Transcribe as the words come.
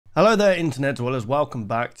Hello there internet dwellers, welcome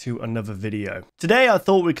back to another video. Today I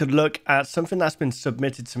thought we could look at something that's been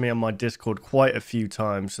submitted to me on my Discord quite a few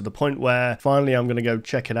times, to the point where finally I'm going to go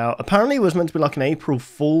check it out. Apparently it was meant to be like an April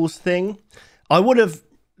Fool's thing. I would have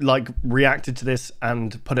reacted to this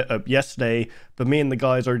and put it up yesterday, but me and the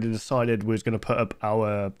guys already decided we was going to put up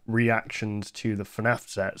our reactions to the FNAF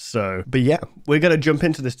set. But yeah, we're going to jump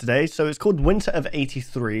into this today. So it's called Winter of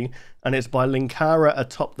 83 and it's by Linkara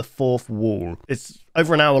Atop the Fourth Wall. It's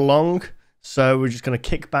over an hour long, so we're just going to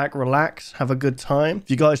kick back, relax, have a good time. If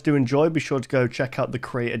you guys do enjoy, be sure to go check out the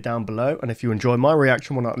creator down below. And if you enjoy my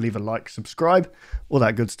reaction, why not leave a like, subscribe, all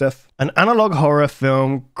that good stuff. An analog horror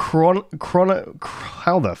film,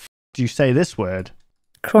 how the f do you say this word?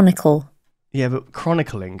 Chronicle. Yeah, but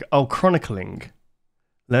chronicling. Oh, chronicling.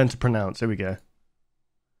 Learn to pronounce. Here we go.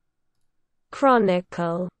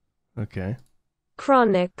 Chronicle. Okay.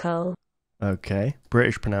 Chronicle. Okay.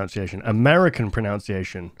 British pronunciation. American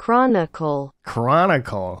pronunciation. Chronicle.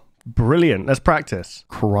 Chronicle. Brilliant. Let's practice.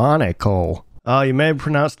 Chronicle. Oh, you may have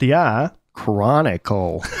pronounced the R.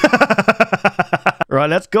 Chronicle. Right,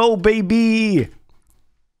 let's go, baby.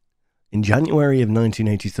 In January of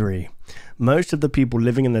 1983, most of the people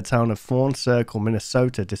living in the town of Fawn Circle,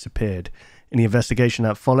 Minnesota disappeared. In the investigation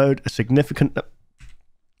that followed, a significant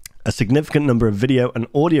number of video and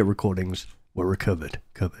audio recordings were recovered.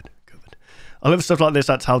 I love stuff like this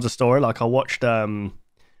that tells a story. Like I watched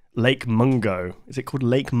Lake Mungo. Is it called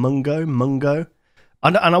Lake Mungo? Mungo?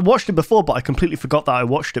 And I watched it before, but I completely forgot that I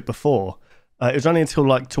watched it before. It was only until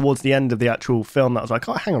like towards the end of the actual film that I was like,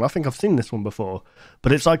 oh, hang on, I think I've seen this one before.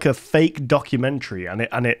 But it's like a fake documentary, and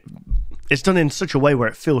it's done in such a way where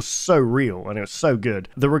it feels so real, and it's so good.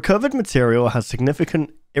 The recovered material has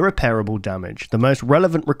significant irreparable damage. The most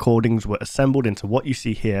relevant recordings were assembled into what you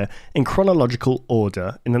see here in chronological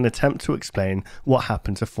order in an attempt to explain what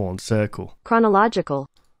happened to Fawn Circle. Chronological.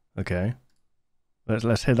 Okay.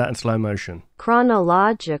 Let's hear that in slow motion.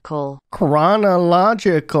 Chronological.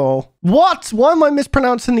 Chronological. What? Why am I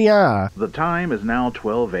mispronouncing the R? The time is now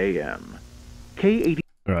 12 a.m. K83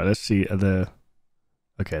 Alright, let's see.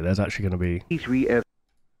 Okay, there's actually going to be...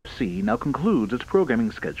 FC now concludes its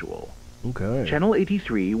programming schedule. Okay. Channel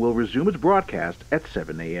 83 will resume its broadcast at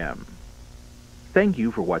 7 a.m. Thank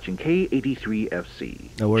you for watching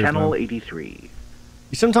K83FC. No worries, Channel man. 83.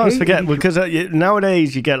 You sometimes forget, because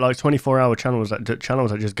nowadays you get like 24-hour channels that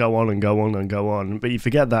just go on and go on and go on, but you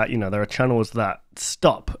forget that, you know, there are channels that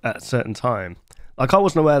stop at a certain time. Like I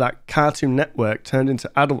wasn't aware that Cartoon Network turned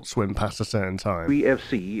into Adult Swim past a certain time.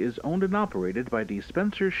 FC is owned and operated by the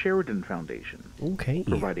Spencer Sheridan Foundation. Okay.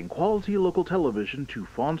 Providing quality local television to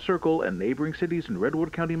Fawn Circle and neighboring cities in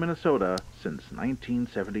Redwood County, Minnesota since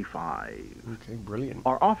 1975. Okay, brilliant.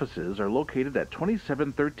 Our offices are located at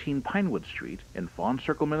 2713 Pinewood Street in Fawn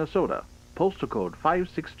Circle, Minnesota, postal code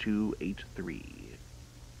 56283.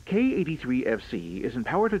 K83FC is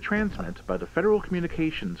empowered to transmit by the Federal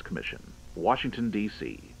Communications Commission, Washington,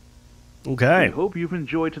 D.C. Okay. We hope you've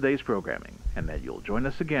enjoyed today's programming and that you'll join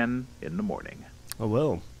us again in the morning. I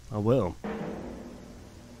will.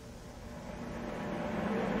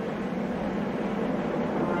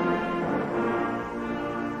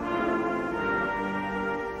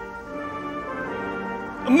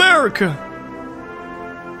 America!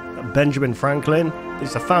 Benjamin Franklin.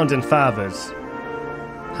 These are founding fathers.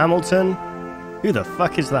 Hamilton. Who the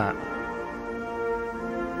fuck is that?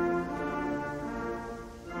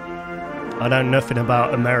 I know nothing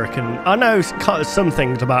about American... I know some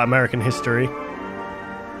things about American history.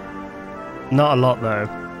 Not a lot, though.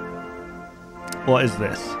 What is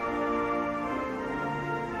this?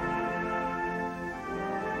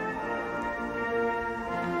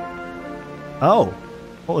 Oh.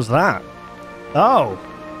 What was that? Oh.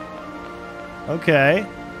 Okay.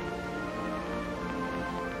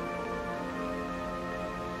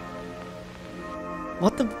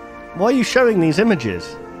 What the... Why are you showing these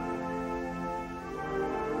images?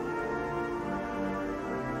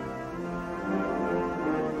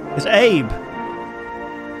 It's Abe.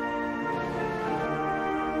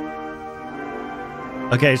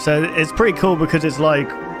 Okay, so it's pretty cool because it's like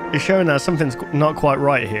it's showing that something's not quite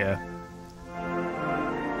right here.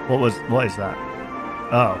 What is that?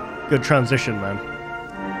 Oh, good transition, man.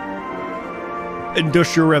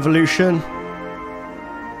 Industrial Revolution.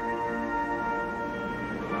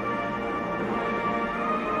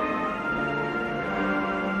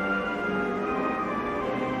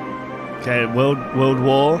 Okay, World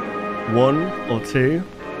War One or Two.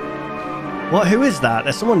 What? Who is that?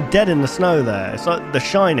 There's someone dead in the snow there. It's like The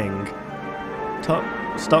Shining.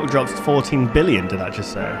 Stock drops 14 billion. Did that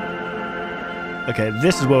just say? Okay,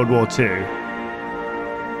 this is World War Two.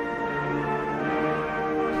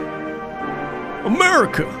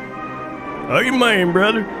 America! Amen,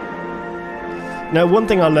 brother. Now, one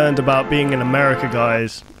thing I learned about being in America,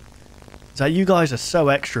 guys, is that you guys are so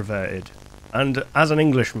extroverted. And as an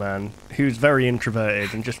Englishman who's very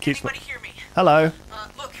introverted and just keeps... Anybody hear me? Hello?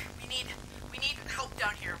 Look, we need help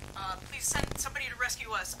down here. Please send somebody to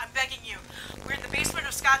rescue us. I'm begging you. We're in the basement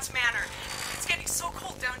of Scott's Manor. It's getting so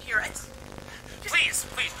cold down here. Please,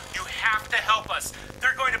 you have to help us.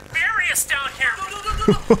 They're going to bury us down here. No.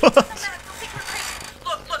 Don't think we're crazy.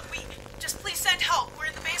 Look, we just please send help. We're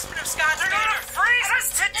in the basement of Scott's They're Manor. going to freeze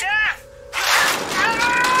us to death.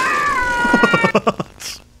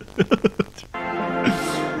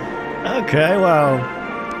 Okay, well,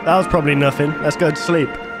 that was probably nothing. Let's go to sleep.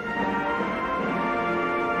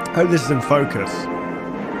 Hope this is in focus.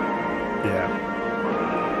 Yeah.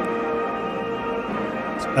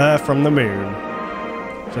 It's Earth from the moon.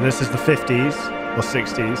 So this is the 50s or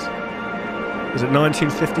 60s. Was it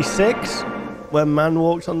 1956 when man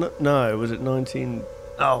walked on the... No, was it 19...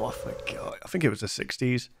 Oh, I forgot. I think it was the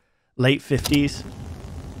 60s. Late 50s.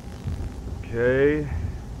 Okay,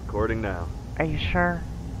 recording now. Are you sure?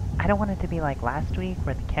 I don't want it to be like last week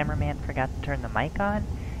where the cameraman forgot to turn the mic on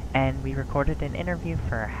and we recorded an interview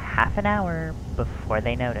for half an hour before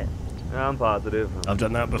they noticed. I'm positive. I've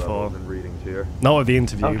done that before. And readings here. Not with the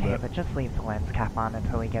interview, Okay, but... but just leave the lens cap on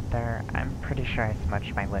until we get there. I'm pretty sure I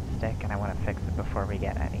smudged my lipstick and I want to fix it before we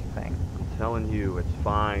get anything. I'm telling you, it's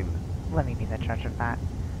fine. Let me be the judge of that.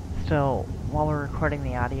 Still, while we're recording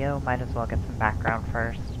the audio, might as well get some background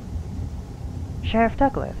first. Sheriff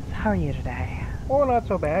Douglas, how are you today? Oh, not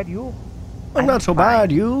so bad. You? I'm not so fine.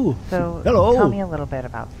 bad, you. So, Hello. tell me a little bit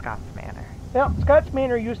about Scott's Manor. Well, Scott's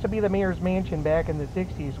Manor used to be the mayor's mansion back in the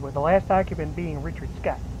 60s, with the last occupant being Richard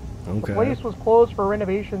Scott. The Okay. place was closed for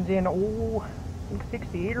renovations in, I think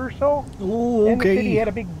 68 or so. Oh, And the city okay. had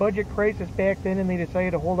a big budget crisis back then, and they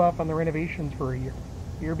decided to hold off on the renovations for a year.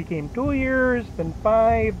 The year became 2 years, then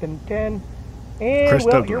 5, then 10, and, Chris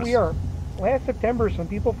well, Douglas. here we are. Last September, some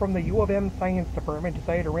people from the U of M Science Department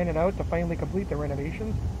decided to rent it out to finally complete the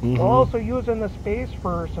renovations, while also using the space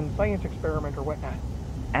for some science experiment or whatnot.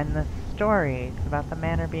 And the stories about the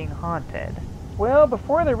manor being haunted. Well,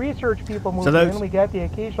 before the research people moved in, we got the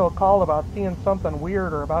occasional call about seeing something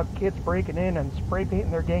weird or about kids breaking in and spray painting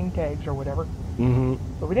their gang tags or whatever.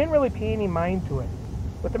 But we didn't really pay any mind to it.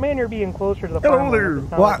 With the manor being closer to the Hello farmland, there.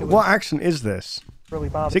 it's not like it What was accent is this? really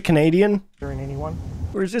Is bothering it Canadian? anyone.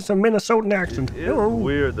 Or is this a Minnesotan accent? It's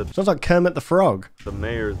weird that Sounds like Kermit the Frog. the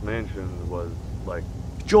mayor's mansion was like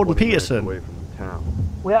Jordan 20 minutes Peterson. away from the town.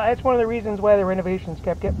 Well, that's one of the reasons why the renovations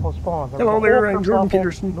kept getting postponed. Hello was a there, whole I'm Jordan kerfuffle,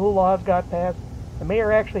 Peterson. New laws got passed. The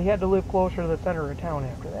mayor actually had to live closer to the center of town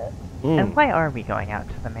after that. And why are we going out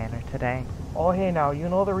to the manor today? Oh, hey now, you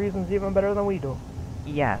know the reasons even better than we do.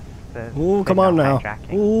 Yes, Oh, come on now.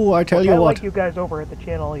 hijacking. Oh, I tell Look, you I what. like you guys over at the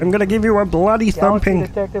channel. I'm gonna give you a bloody Galaxy thumping.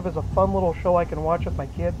 Detective is a fun little show I can watch with my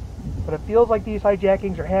kids, but it feels like these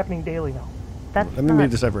hijackings are happening daily now. That's Let me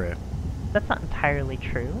read this over here. That's not entirely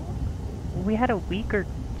true. We had a week or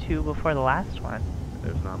two before the last one.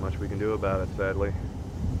 There's not much we can do about it, sadly.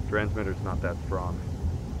 Transmitter's not that strong.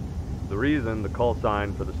 The reason the call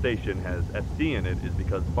sign for the station has FC in it is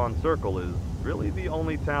because Fawn Circle is really the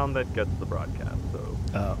only town that gets the broadcast,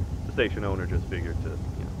 so the station owner just figured to,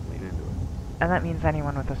 lean into it. And that means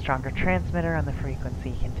anyone with a stronger transmitter on the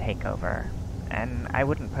frequency can take over. And I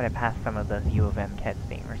wouldn't put it past some of those U of M kids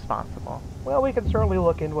being responsible. Well, we can certainly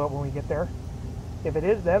look into it when we get there. If it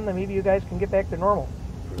is then maybe you guys can get back to normal.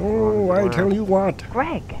 Oh, I tell you what.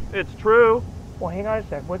 Greg! It's true! Well, hang on a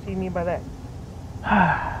sec. What's he mean by that?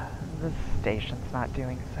 The station's not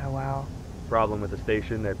doing so well. Problem with the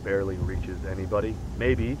station that barely reaches anybody,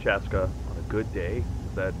 maybe, Chaska, on a good day,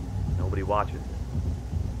 is that nobody watches it.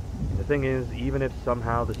 And the thing is, even if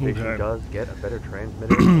somehow the station does get a better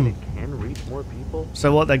transmitter and it can reach more people...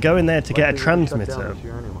 So what, they're going there to get a likely it'll be shut down transmitter? this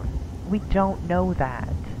year anyway. We don't know that.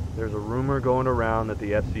 There's a rumor going around that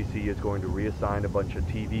the FCC is going to reassign a bunch of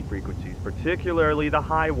TV frequencies, particularly the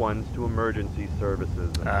high ones, to emergency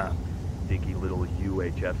services. And dinky little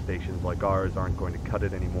UHF stations like ours aren't going to cut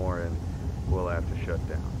it anymore, and we'll have to shut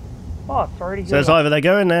down. Oh, sorry to hear So it's that. either they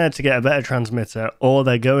go in there to get a better transmitter, or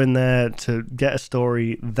they go in there to get a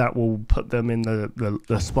story that will put them in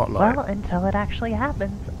the spotlight. Well, until it actually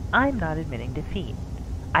happens, I'm not admitting defeat.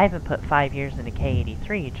 I haven't put 5 years into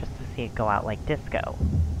K83 just to see it go out like disco.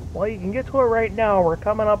 Well, you can get to it right now. We're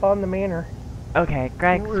coming up on the manor. Okay,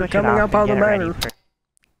 Greg, We're switch it coming off up on and get the it ready manor. for...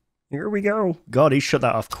 Here we go. God, he shut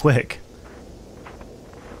that off quick.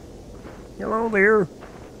 Hello there.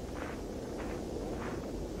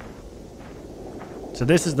 So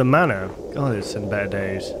this is the manor. God, it's in better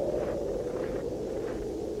days.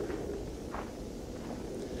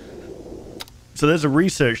 So there's a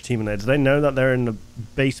research team in there. Do they know that they're in the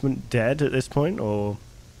basement dead at this point, or?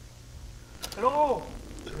 Hello.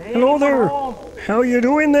 Hey, Hello there. How you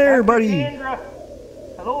doing there, buddy? Sandra.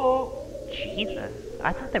 Hello. Jesus,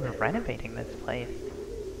 I thought they were renovating this place.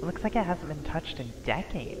 It looks like it hasn't been touched in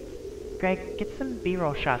decades. Greg, get some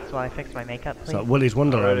B-roll shots while I fix my makeup, please. Is that Willy's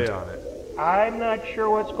Wonderland? Already on it. I'm not sure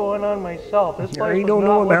what's going on myself. This place You was don't not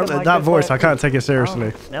know about looking like that this voice. last I can't week. take it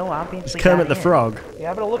seriously. No, obviously It's Kermit the got in. Frog.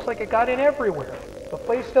 Yeah, but it looks like it got in everywhere. The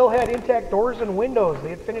place still had intact doors and windows.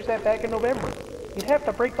 They had finished that back in November. You'd have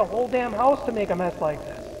to break the whole damn house to make a mess like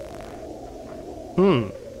this.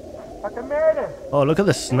 Dr. Meredith. Oh, look at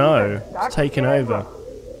the snow. It's taking over.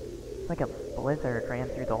 It's like a blizzard ran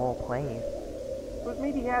through the whole place. It was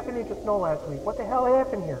maybe half an inch of snow last week. What the hell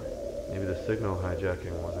happened here? Maybe the signal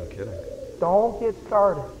hijacking wasn't kidding. Don't get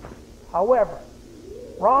started. However,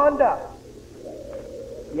 Rhonda.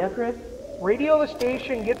 Yeah, Chris? Radio the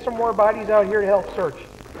station, get some more bodies out here to help search.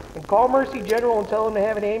 And call Mercy General and tell them to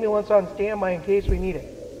have an ambulance on standby in case we need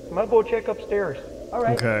it. I'm gonna go check upstairs. All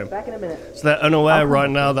right, Okay. back in a minute. So they're unaware right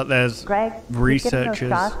now that there's Greg, researchers. get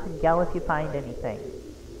those shots and yell if you find anything.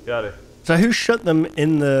 Got it. So who shut them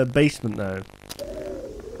in the basement though?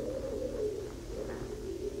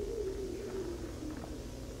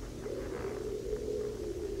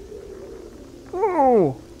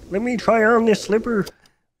 Oh, let me try on this slipper,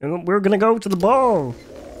 and we're gonna go to the ball.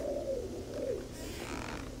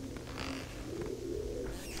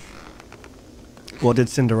 What did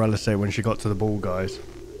Cinderella say when she got to the ball, guys?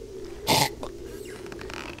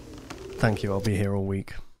 Thank you, I'll be here all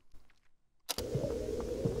week.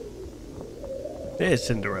 It is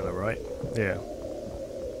Cinderella, right? Yeah.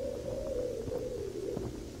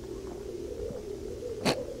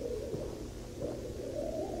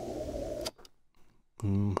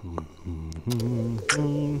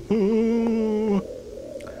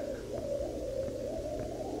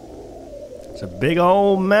 It's a big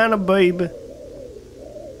old manna, baby.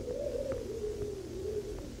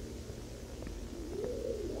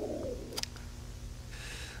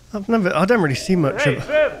 I don't really see much Hey, of.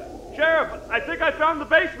 Viv! Sheriff, I think I found the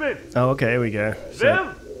basement! Oh, okay, here we go.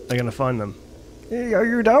 So Viv? they're gonna find them. Hey, are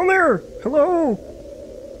you down there? Hello?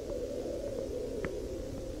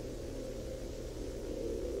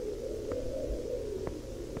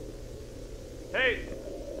 Hey!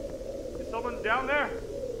 Is someone down there?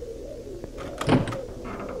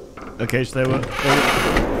 Okay, so they were...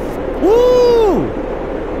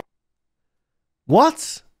 Woo!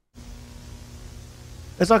 What?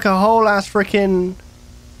 It's like a whole ass freaking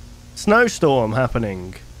snowstorm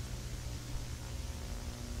happening.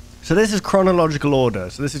 So this is chronological order.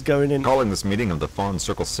 So this is going in... Calling this meeting of the Fawn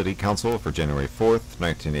Circle City Council for January 4th,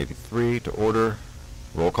 1983 to order.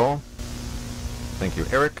 Roll call. Thank you,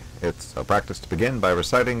 Eric. It's a practice to begin by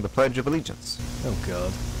reciting the Pledge of Allegiance. Oh,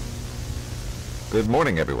 God. Good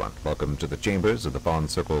morning, everyone. Welcome to the chambers of the Fawn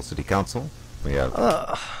Circle City Council. We have...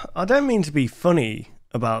 I don't mean to be funny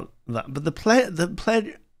about that, but the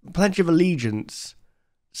Pledge of Allegiance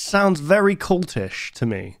sounds very cultish to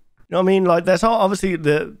me. You know what I mean? Like, there's obviously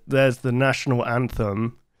there's the national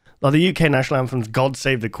anthem. Like, the UK national anthem's God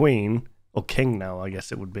Save the Queen, or King now, I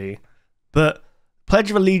guess it would be. But Pledge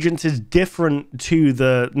of Allegiance is different to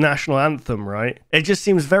the national anthem, right? It just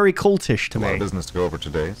seems very cultish to a lot of me. business to go over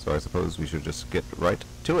today, so I suppose we should just get right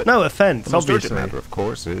to it. No offense, The most urgent obviously. matter, of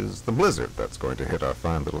course, is the blizzard that's going to hit our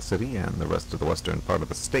fine little city and the rest of the western part of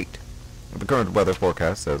the state. The current weather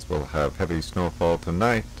forecast says we'll have heavy snowfall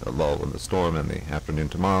tonight, a lull in the storm in the afternoon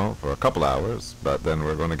tomorrow for a couple hours, but then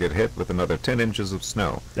we're going to get hit with another 10 inches of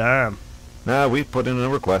snow. Damn. Now, we've put in a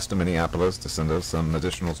request to Minneapolis to send us some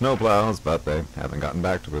additional snowplows, but they haven't gotten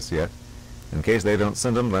back to us yet. In case they don't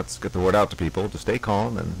send them, let's get the word out to people to stay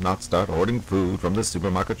calm and not start hoarding food from the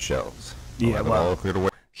supermarket shelves. We'll Yeah, have it well, all cleared away.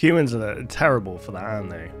 humans are terrible for that, aren't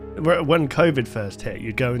they? When COVID first hit,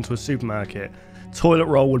 you'd go into a supermarket, toilet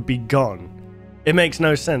roll would be gone. It makes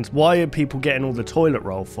no sense. Why are people getting all the toilet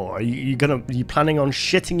roll for? Are you planning on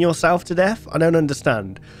shitting yourself to death? I don't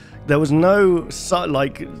understand. There was no side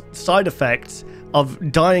effects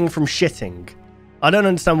of dying from shitting. I don't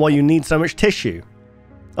understand why you need so much tissue.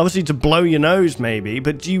 Obviously to blow your nose maybe,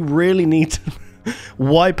 but do you really need to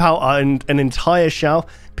wipe out an entire shelf?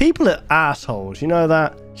 People are assholes, you know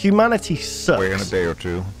that? Humanity sucks. Wait in a day or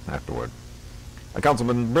two afterward.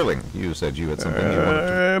 Councilman Brilling, you said you had something you wanted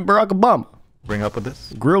to Barack Obama. bring up with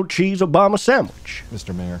this? Grilled cheese Obama sandwich.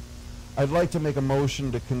 Mr. Mayor, I'd like to make a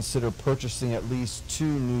motion to consider purchasing at least 2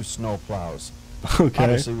 new snow plows. Okay.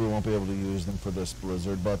 Obviously, we won't be able to use them for this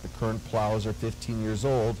blizzard, but the current plows are 15 years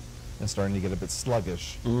old and starting to get a bit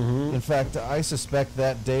sluggish. In fact, I suspect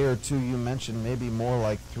that day or two you mentioned may be more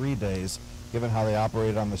like 3 days, given how they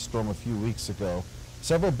operated on the storm a few weeks ago.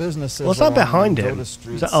 Several businesses What's that behind him? Mendota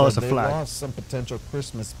Street Is that, oh, it's a said flag. they lost some potential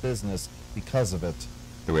Christmas business because of it.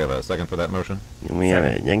 Do we have a second for that motion? We have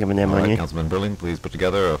it. All right, Councilman Burling, please put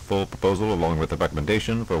together a full proposal along with a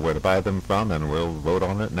recommendation for where to buy them from, and we'll vote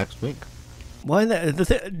on it next week. Why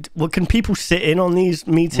well, can people sit in on these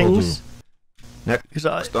meetings?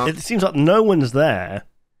 Because it seems like no one's there,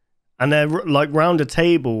 and they're like round a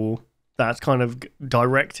table that's kind of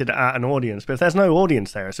directed at an audience. But if there's no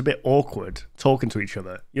audience there, it's a bit awkward talking to each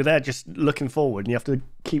other. You're there just looking forward, and you have to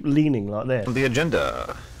keep leaning like this. On the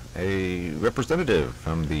agenda, a representative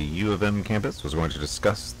from the U of M campus was going to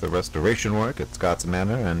discuss the restoration work at Scott's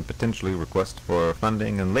Manor and potentially request for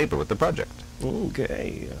funding and labor with the project.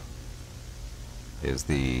 Okay. Is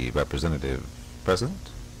the representative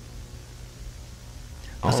present?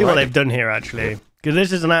 I see what they've done here, actually. Because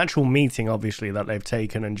this is an actual meeting, obviously, that they've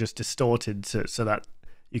taken and just distorted so that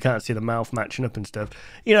you can't see the mouth matching up and stuff.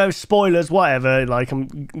 You know, spoilers, whatever. Like, I'm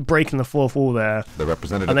breaking the fourth wall there. The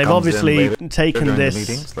representative and they've comes obviously in later taken during this the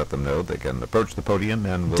meetings. Let them know they can approach the podium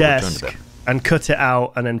and we'll return to desk them. and cut it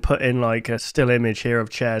out and then put in like a still image here of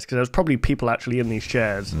chairs, because there's probably people actually in these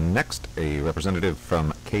chairs. Next, a representative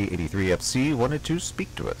from K83FC wanted to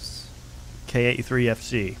speak to us.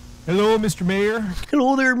 K83FC. Hello, Mr. Mayor.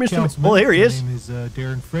 Hello there, Mr. Councilman. Oh, here he is. My name is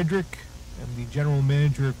Darren Frederick. I'm the general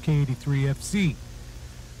manager of K83FC.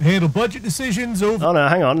 I handle budget decisions over... Oh, no,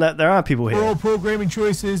 hang on. There are people here. Overall programming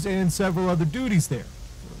choices and several other duties there.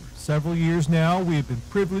 For several years now, we have been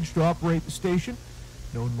privileged to operate the station,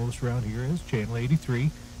 known most around here as Channel 83,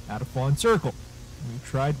 out of Fawn Circle. We've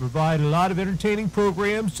tried to provide a lot of entertaining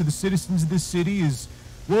programs to the citizens of this city, as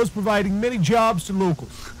well as providing many jobs to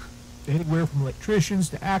locals. Anywhere from electricians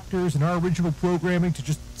to actors and our original programming to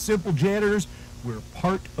just simple janitors, we're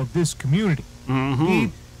part of this community.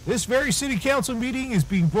 Indeed, this very city council meeting is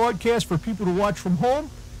being broadcast for people to watch from home,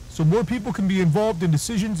 so more people can be involved in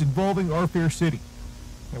decisions involving our fair city.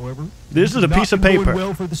 However, this is a piece of not been paper. going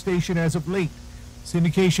well for the station as of late.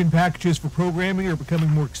 Syndication packages for programming are becoming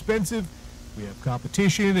more expensive. We have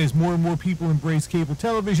competition as more and more people embrace cable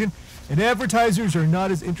television, and advertisers are not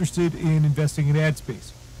as interested in investing in ad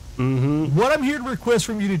space. What I'm here to request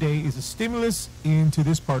from you today is a stimulus into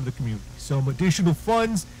this part of the community. Some additional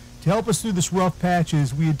funds to help us through this rough patch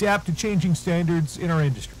as we adapt to changing standards in our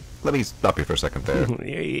industry. Let me stop you for a second there.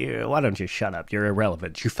 Why don't you shut up? You're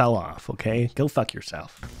irrelevant. You fell off, okay? Go fuck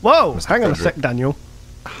yourself. Whoa! Hang on a sec, Daniel.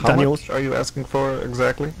 How much are you asking for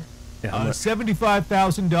exactly? Yeah,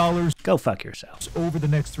 $75,000. Go fuck yourself. Over the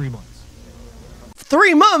next 3 months.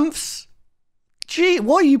 3 months? Gee,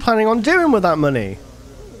 what are you planning on doing with that money?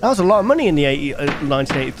 That was a lot of money in the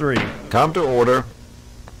 1983. Come to order.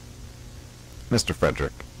 Mr.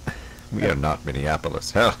 Frederick, we are not Minneapolis.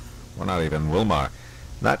 Hell, we're not even Wilmar.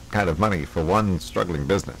 That kind of money for one struggling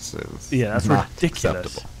business is that's not ridiculous.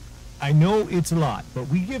 acceptable. I know it's a lot, but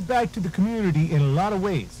we give back to the community in a lot of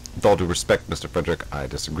ways. With all due respect, Mr. Frederick, I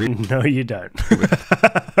disagree. No, you don't.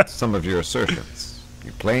 with some of your assertions.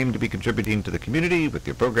 You claim to be contributing to the community with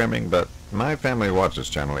your programming, but my family watches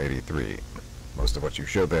Channel 83. Most of what you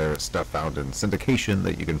show there is stuff found in syndication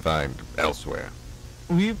that you can find elsewhere.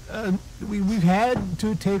 We've had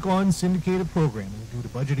to take on syndicated programming due to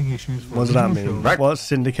budgeting issues. For What does that mean? shows. Right. What's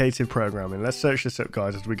syndicated programming? Let's search this up,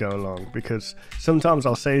 guys, as we go along, because sometimes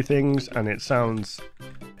I'll say things and it sounds...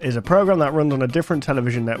 is a program that runs on a different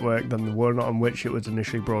television network than the one on which it was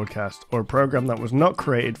initially broadcast, or a program that was not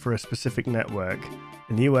created for a specific network.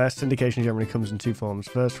 In the US, syndication generally comes in two forms: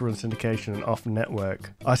 first run syndication and off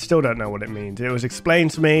network. I still don't know what it means. It was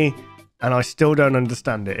explained to me and I still don't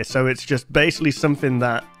understand it. So it's just basically something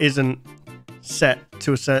that isn't set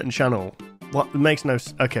to a certain channel. What makes no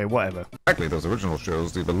okay, whatever. Frankly, those original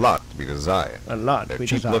shows leave a lot to be desired. A lot to They're be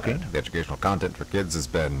cheap desired. looking. The educational content for kids has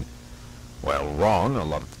been, well, wrong a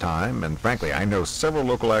lot of the time. And frankly, I know several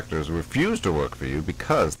local actors who refuse to work for you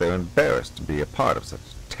because they're embarrassed to be a part of such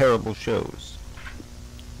terrible shows.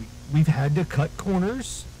 We've had to cut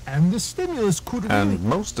corners, and the stimulus could really... And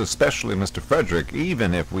most especially, Mr. Frederick,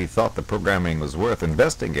 even if we thought the programming was worth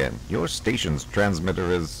investing in, your station's transmitter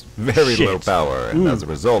is very low power, and as a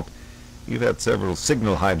result, you've had several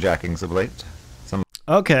signal hijackings of late.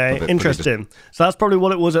 Okay, interesting. So that's probably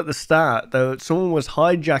what it was at the start, though. Someone was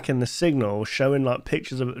hijacking the signal, showing like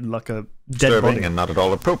pictures of like a dead body. And not at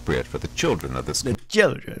all appropriate for the children of this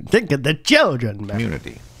children. Think of the children, man.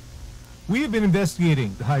 Community. We have been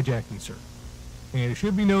investigating the hijacking, sir. And it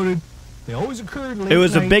should be noted, they always occurred late It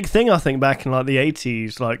was night. a big thing, I think, back in like the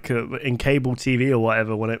 80s, like in cable TV or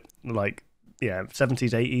whatever, when it, like, yeah,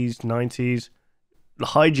 70s, 80s, 90s.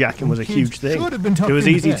 hijacking was a huge thing. Should have been It tucked was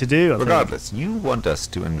into easy bed. to do, I think. Regardless, you want us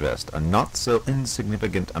to invest a not so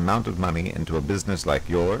insignificant amount of money into a business like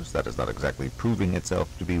yours that is not exactly proving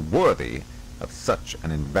itself to be worthy of such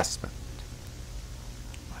an investment.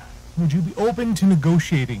 Would you be open to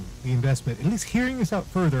negotiating the investment, at least hearing us out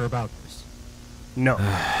further about this? No.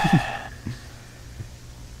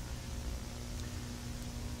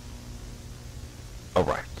 All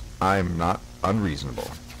right. I'm not unreasonable.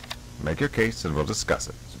 Make your case and we'll discuss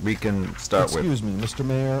it. We can start with... Excuse me, Mr.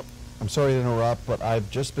 Mayor. I'm sorry to interrupt, but I've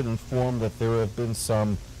just been informed that there have been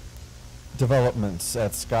some developments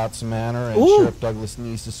at Scott's Manor, and Ooh. Sheriff Douglas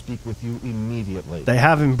needs to speak with you immediately. They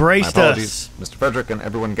have embraced My apologies, us. Mr. Frederick and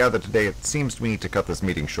everyone gathered today. It seems we need to cut this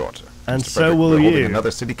meeting short. And Mr. so Frederick, will we're holding you.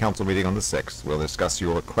 another city council meeting on the 6th. We'll discuss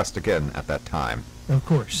your request again at that time. Of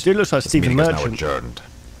course. Dude looks like This Stephen meeting is now Merchant. adjourned.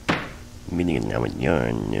 Meeting is now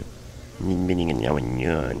adjourned. Meeting is now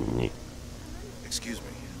adjourned. Excuse me,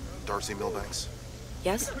 Darcy Milbanks?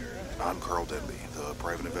 Yes? I'm Carl Denby, the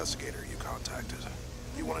private investigator you contacted.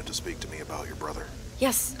 You wanted to speak to me about your brother?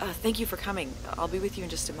 Yes, thank you for coming. I'll be with you in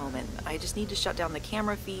just a moment. I just need to shut down the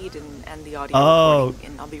camera feed and the audio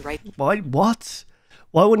recording, and I'll be right... Why? What?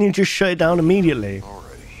 Why wouldn't you just shut it down immediately?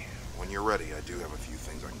 Alrighty. When you're ready, I do have a few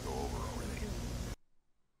things I can go over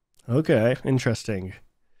already. Okay, interesting.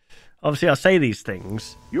 Obviously, I say these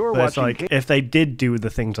things, You're but it's watching like, if they did do the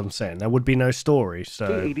things I'm saying, there would be no story, so...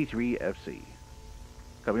 K83FC.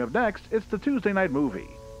 Coming up next, it's the Tuesday night movie,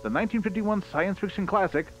 the 1951 science fiction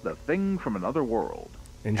classic, The Thing from Another World.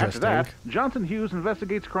 Interesting. After that, Johnson Hughes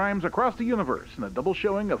investigates crimes across the universe in a double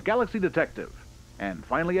showing of Galaxy Detective. And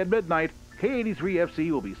finally at midnight, K83FC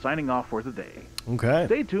will be signing off for the day. Okay.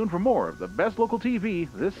 Stay tuned for more of the best local TV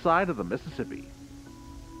this side of the Mississippi.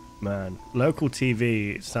 Man, local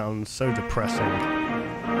TV sounds so depressing.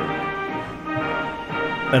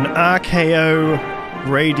 An RKO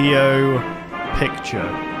radio picture.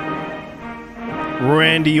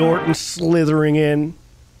 Randy Orton slithering in.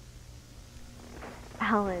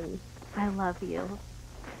 Alan, I love you.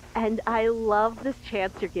 And I love this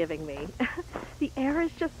chance you're giving me. The air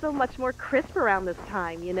is just so much more crisp around this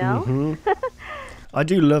time, you know? Mm-hmm. I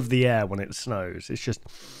do love the air when it snows. It's just...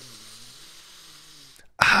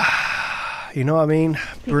 you know what I mean?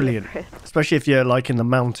 Brilliant. Especially if you're like in the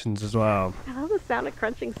mountains as well. I love the sound of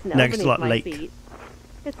crunching snow Next beneath my lake. feet.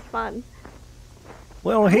 It's fun.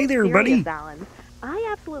 Well, hey there, buddy. Serious, Alan. I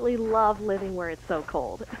absolutely love living where it's so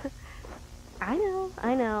cold. I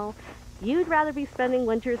know. You'd rather be spending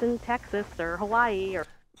winters in Texas or Hawaii or...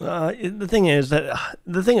 The thing is that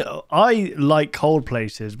I like cold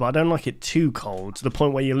places, but I don't like it too cold to the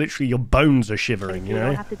point where your bones are shivering. You know.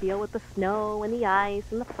 don't have to deal with the snow and the ice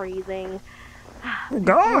and the freezing. Oh,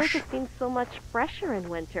 gosh. The air just seems so much fresher in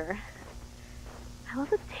winter. I love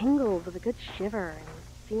the tingles of a good shiver and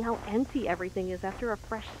seeing how empty everything is after a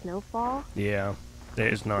fresh snowfall. Yeah,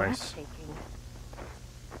 it is nice. Breathtaking.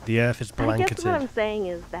 The earth is I blanketed. guess what I'm saying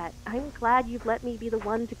is that I'm glad you've let me be the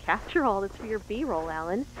one to capture all this for your B-roll,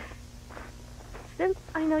 Alan. Since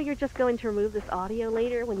I know you're just going to remove this audio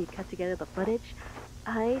later when you cut together the footage,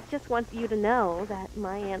 I just want you to know that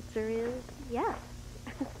my answer is yes.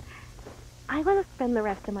 I want to spend the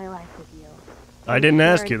rest of my life with you. I didn't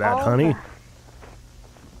ask you that, honey.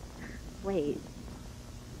 Wait.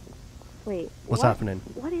 What's happening?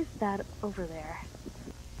 What is that over there?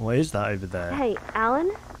 What is that over there? Hey,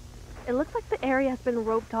 Alan? It looks like the area has been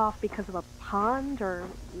roped off because of a pond or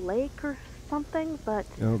lake or something, but...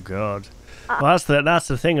 Oh, God. Well, that's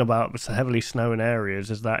the thing about heavily snowing areas,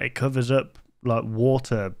 is that it covers up, like,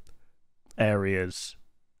 water areas.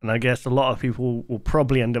 And I guess a lot of people will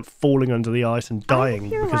probably end up falling under the ice and dying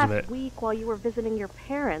because of it. Last week while you were visiting your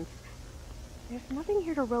parents, there's nothing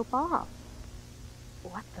here to rope off.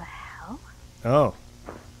 What the hell? Oh.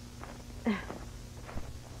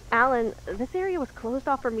 Alan, this area was closed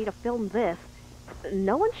off for me to film this.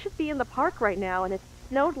 No one should be in the park right now, and it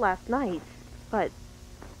snowed last night. But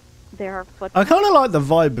there are footprints. I kind of like the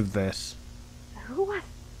vibe of this. Who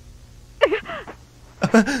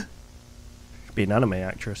was... Be an anime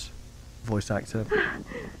actress. Voice actor.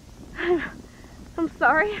 I'm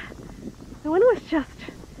sorry. The wind was just...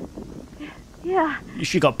 Yeah.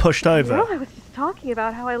 She got pushed over. No, I was just talking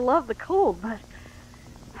about how I love the cold, but...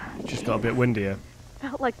 It just got a bit windier.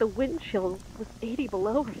 Felt like the wind chill was 80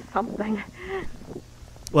 below or something.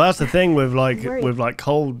 Well, that's the thing with like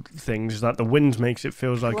cold things, is that the wind makes it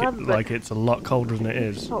feel like it's a lot colder than it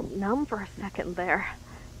is. I felt numb for a second there.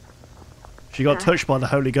 She got touched by the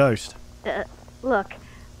Holy Ghost. Look,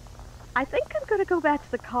 I think I'm gonna go back to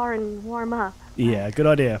the car and warm up. Yeah, good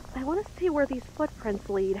idea. I want to see where these footprints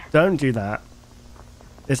lead. Don't do that.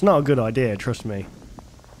 It's not a good idea, trust me.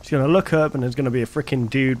 She's gonna look up and there's gonna be a freaking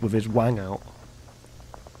dude with his wang out.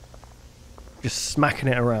 Just smacking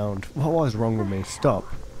it around. What is wrong with me? Stop.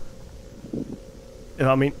 You know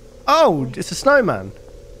what I mean? Oh, it's a snowman.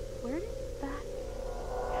 Where did that...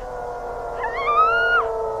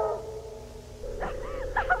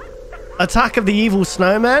 Attack of the Evil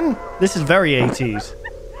Snowmen? This is very 80s.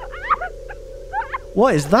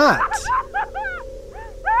 What is that?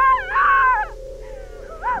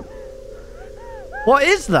 What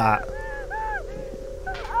is that?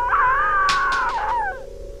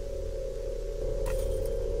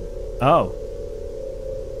 Oh.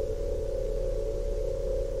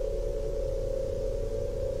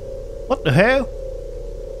 What the hell?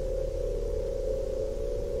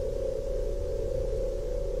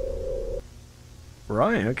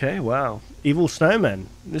 Right, okay, wow. Evil snowmen.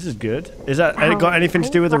 This is good. Is that got anything to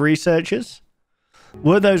do with the researchers?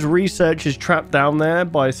 Were those researchers trapped down there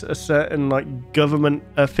by a certain, like, government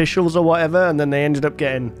officials or whatever, and then they ended up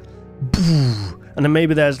getting... And then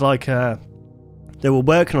maybe there's, like, they were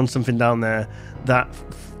working on something down there that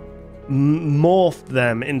morphed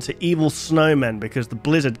them into evil snowmen because the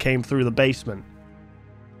blizzard came through the basement.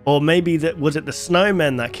 Or maybe was it the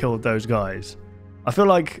snowmen that killed those guys? I feel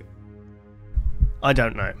like... I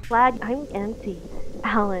don't know. Glad I'm empty.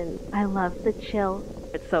 Alan, I love the chill.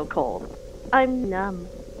 It's so cold. I'm numb.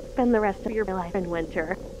 Spend the rest of your life in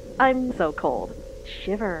winter. I'm so cold.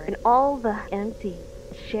 Shiver in all the empty.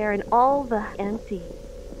 Share in all the empty.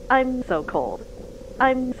 I'm so cold.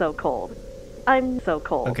 I'm so cold. I'm so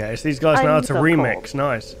cold. Okay, so these guys know how to remix.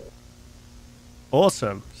 Nice.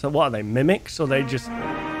 Awesome. So what, are they mimics or they just...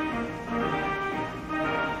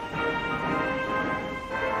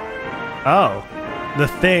 Oh. The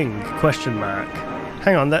Thing, question mark.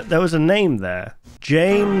 Hang on, there was a name there.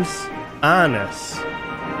 James Arness.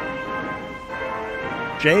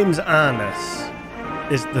 James Arness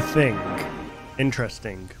is The Thing.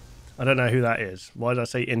 Interesting. I don't know who that is. Why did I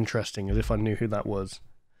say interesting as if I knew who that was?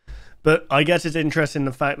 But I guess it's interesting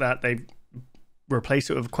the fact that they replace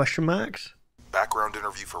it with question marks. Background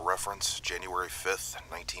interview for reference, January 5th,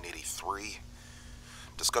 1983.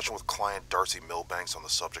 Discussion with client Darcy Milbanks on the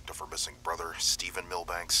subject of her missing brother, Stephen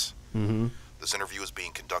Milbanks. Mm-hmm. This interview is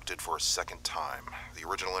being conducted for a second time. The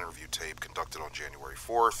original interview tape, conducted on January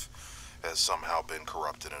 4th, has somehow been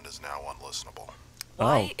corrupted and is now unlistenable.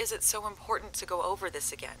 Why is it so important to go over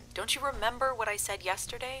this again? Don't you remember what I said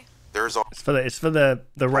yesterday? There's it's for the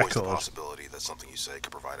always record. the possibility that something you say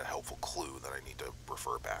could provide a helpful clue that I need to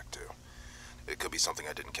refer back to. It could be something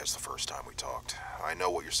I didn't catch the first time we talked. I know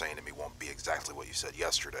what you're saying to me won't be exactly what you said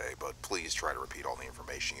yesterday, but please try to repeat all the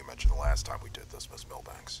information you mentioned the last time we did this, Miss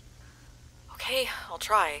Milbanks. Okay, I'll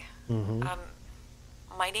try. Mm-hmm.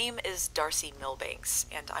 My name is Darcy Milbanks,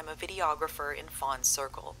 and I'm a videographer in Fawn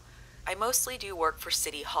Circle. I mostly do work for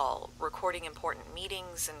City Hall, recording important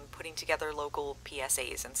meetings and putting together local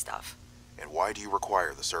PSAs and stuff. And why do you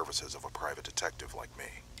require the services of a private detective like me?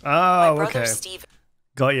 Oh, My brother okay. Stephen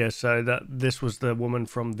Got you. So this was the woman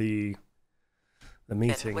from the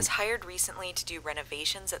meeting. was hired recently to do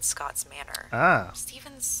renovations at Scott's Manor. Ah.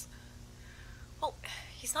 Stephen's... Well,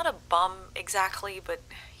 he's not a bum exactly, but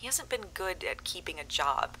he hasn't been good at keeping a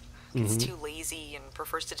job. He's too lazy and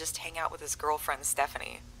prefers to just hang out with his girlfriend,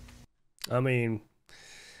 Stephanie. I mean,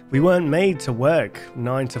 we weren't made to work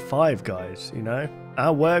 9 to 5, guys, you know?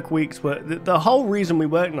 Our work weeks were... The whole reason we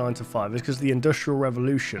work 9 to 5 is because of the Industrial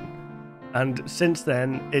Revolution. And since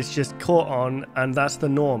then, it's just caught on, and that's the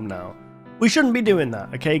norm now. We shouldn't be doing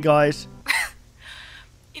that, okay, guys?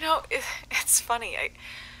 You know, it's funny.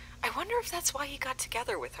 I wonder if that's why he got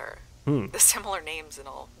together with her. The similar names and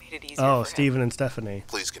all made it easier for him. Stephen and Stephanie.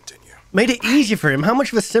 Please continue. Made it easier for him? How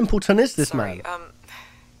much of a simpleton is this man?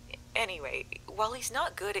 Anyway, while he's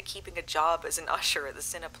not good at keeping a job as an usher at the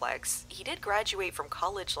Cineplex, he did graduate from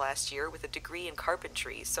college last year with a degree in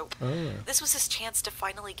carpentry, so this was his chance to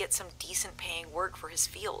finally get some decent paying work for his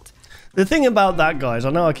field. The thing about that, guys,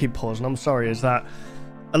 I know I keep pausing, I'm sorry, is that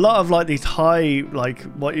a lot of, like, these high, like,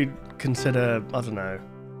 what you'd consider, I don't know,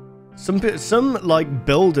 some like,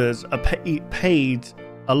 builders are paid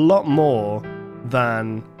a lot more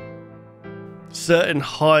than certain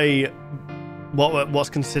high... What's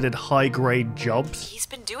considered high-grade jobs. He's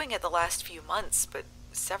been doing it the last few months, but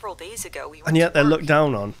several days ago we went and yet to they're work, looked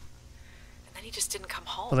down on. and then he just didn't come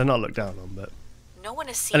home. Well, they're not looked down on, but... No one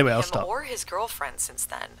has seen Anyway, I'll him stop. or his girlfriend since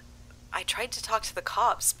then. I tried to talk to the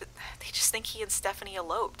cops, but they just think he and Stephanie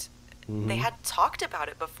eloped. They had talked about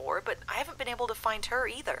it before, but I haven't been able to find her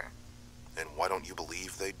either. And why don't you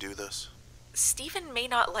believe they'd do this? Steven may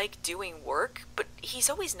not like doing work, but he's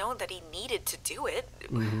always known that he needed to do it.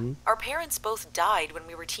 Our parents both died when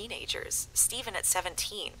we were teenagers, Steven at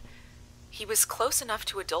 17. He was close enough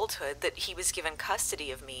to adulthood that he was given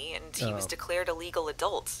custody of me, and he was declared a legal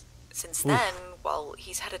adult. Since then, while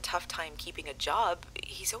he's had a tough time keeping a job,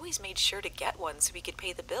 he's always made sure to get one so he could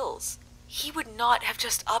pay the bills. He would not have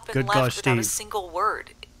just up and left without a single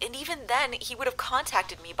word. And even then, he would have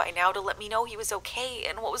contacted me by now to let me know he was okay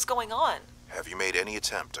and what was going on. Have you made any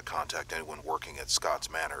attempt to contact anyone working at Scott's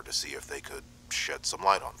Manor to see if they could shed some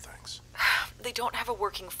light on things? They don't have a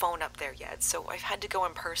working phone up there yet, so I've had to go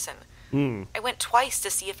in person. Mm. I went twice to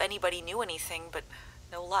see if anybody knew anything, but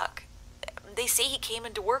no luck. They say he came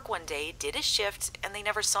into work one day, did his shift, and they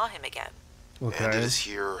never saw him again. Okay. And it is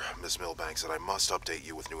here, Miss Milbanks, that I must update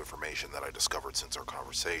you with new information that I discovered since our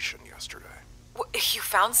conversation yesterday. You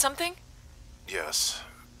found something? Yes.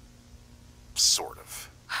 Sort of.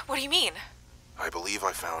 What do you mean? I believe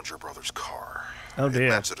I found your brother's car. Oh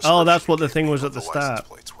dear. Oh, that's what the thing was at the start.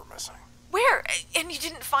 Plates were missing. Where? And you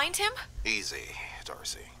didn't find him? Easy,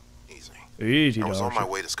 Darcy. Easy. Easy, I was Darcy. on my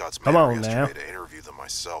way to Scott's Manor yesterday to interview them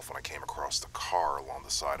myself when I came across the car along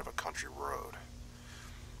the side of a country road.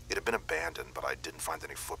 It had been abandoned, but I didn't find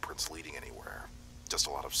any footprints leading anywhere. Just a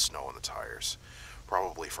lot of snow in the tires.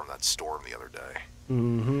 Probably from that storm the other day.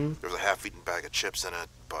 Mm-hmm. There was a half-eaten bag of chips in it,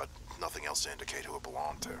 but nothing else to indicate who it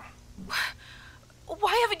belonged to.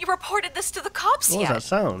 Why haven't you reported this to the cops yet? What was that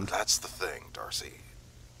sound? That's the thing, Darcy.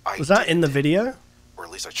 Was that in the video? Or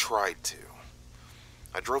at least I tried to.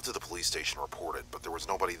 I drove to the police station and reported, but there was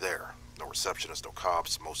nobody there. No receptionist, no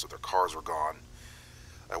cops, most of their cars were gone.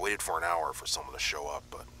 I waited for an hour for someone to show up,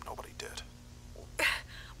 but nobody did.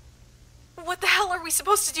 What the hell are we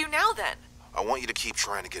supposed to do now, then? I want you to keep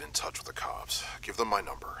trying to get in touch with the cops. Give them my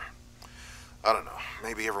number. I don't know.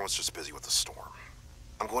 Maybe everyone's just busy with the storm.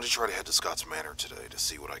 I'm going to try to head to Scott's Manor today to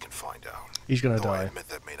see what I can find out. He's gonna die. I admit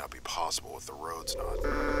that may not be possible if the road's not.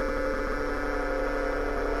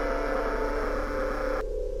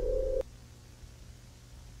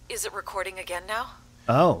 Is it recording again now?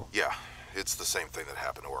 Oh. Yeah, it's the same thing that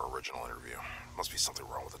happened to our original interview. Must be something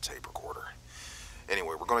wrong with the tape recorder.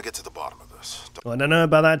 Anyway, we're going to get to the bottom of this. I don't know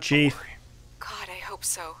about that, Chief. God, I hope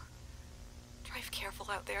so. Drive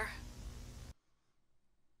careful out there.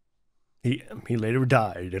 He later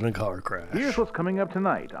died in a car crash. Here's what's coming up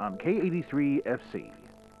tonight on K83 FC.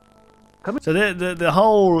 So the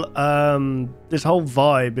whole this whole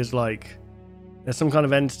vibe is like there's some kind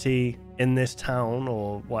of entity in this town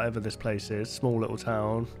or whatever this place is, small little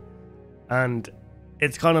town, and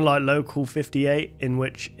it's kind of like Local 58 in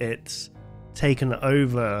which it's taken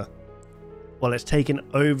over. Well, it's taken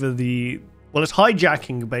over the. Well, it's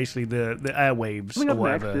hijacking basically the airwaves Coming or up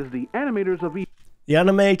whatever. next is the Animators of Evil. The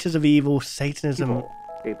Animators of Evil, Satanism.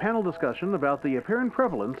 A panel discussion about the apparent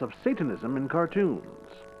prevalence of Satanism in cartoons.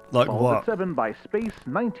 Like Followed what? At 7 by Space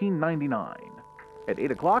 1999. At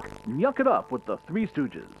 8 o'clock, Yuck It Up with the Three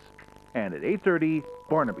Stooges. And at 8:30,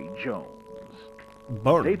 Barnaby Jones.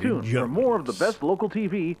 Barnaby Stay tuned for Jones. more of the best local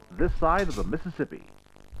TV this side of the Mississippi.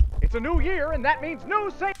 It's a new year, and that means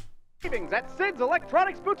new savings at Sid's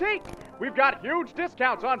Electronics Boutique. We've got huge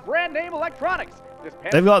discounts on brand name electronics.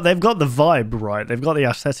 They've got the vibe right. They've got the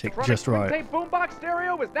aesthetic just right. Tape boombox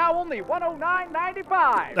stereo is now only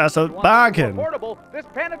 $109.95. That's a If you want bargain. something affordable, this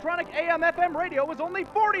Panatronic AM/FM radio is only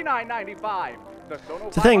 $49.95. The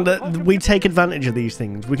thing that we take advantage of these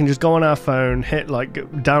things. We can just go on our phone, hit like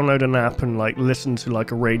download an app, and like listen to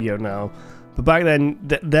like a radio now. But back then,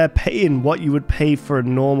 they're paying what you would pay for a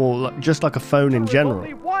normal, like, just like a phone in general.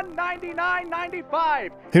 Only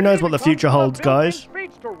 $199.95. Who knows what the future holds, guys?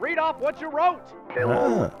 Speech to read off what you wrote.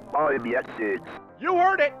 Ah. I'm Sid. You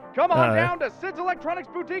heard it. Come on down to Sid's Electronics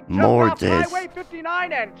Boutique, just More off this. Highway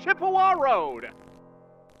 59 and Chippewa Road.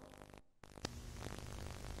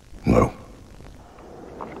 Hello.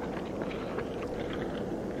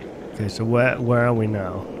 Okay, so where are we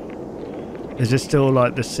now? Is this still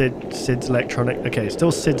like the Sid's Electronic? Okay,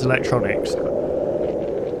 still Sid's Electronics. Okay,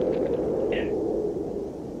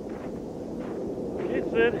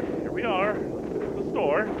 Sid, here we are. This is the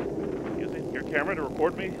store. Using your camera to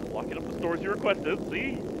record me locking up the stores you requested.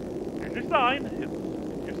 See? Here's your sign.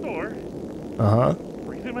 It's your store. Uh-huh.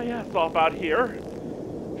 Freezing my ass off out here.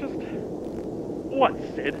 Just... What,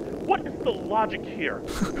 Sid? What is the logic here?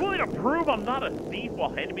 You want me to prove I'm not a thief while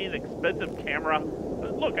handing me an expensive camera?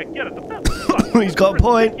 Look, I get it. The theft sucks. He's got a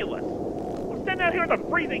point. Ridiculous. I'm standing out here in the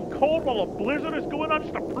freezing cold while a blizzard is going on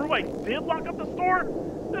just to prove I did lock up the store?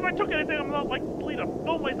 If I took anything, I'm not likely to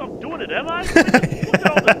film myself doing it, am I? Look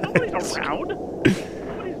at all this. Nobody's around.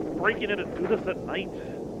 Nobody's breaking in to do this at night.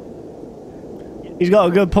 He's got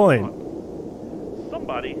a good point.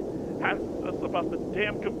 somebody asks us about the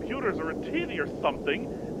damn computers or a TV or something,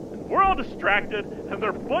 and we're all distracted, and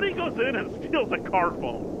their buddy goes in and steals a car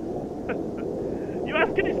phone. You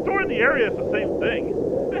ask any store in the area, it's the same thing.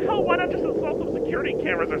 The hell, why not just install some security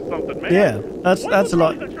cameras or something, man? Yeah, that's a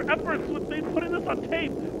lot. What extra efforts with me putting this on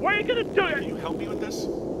tape? Why are you gonna do it? Can you help me with this?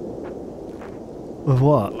 With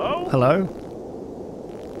what? Hello? Hello?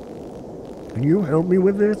 Can you help me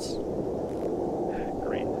with this?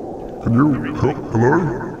 Great. Can you help?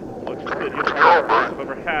 Hello? Looks the biggest I've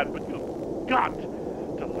ever had, but you've got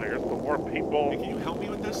to hire some more people. Can you help me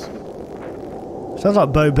with this? Sounds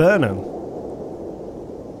like Bo Burnham.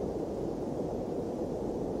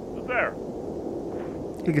 Who's there?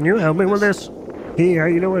 Hey, can you help me with this? Hey, how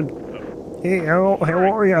you doing? Hey, how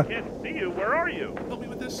are you? I can't see you. Where are you? Help me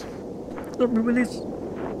with this. Help me with this.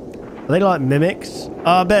 Are they like mimics?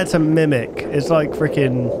 Oh, I bet it's a mimic. It's like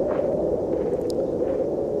freaking.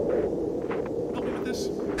 Help me with this.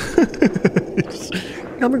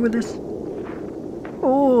 Help me with this.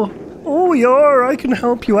 Oh, yeah, I can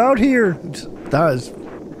help you out here. That is.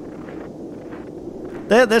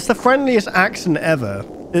 That's the friendliest accent ever.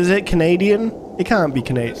 Is it Canadian? It can't be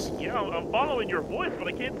Canadian. Yeah, I'm following your voice, but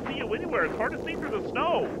I can't see you anywhere. It's hard to see through the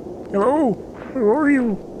snow. Hello, who are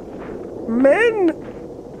you? Men?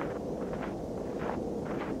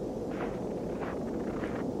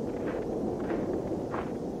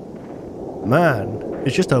 Man,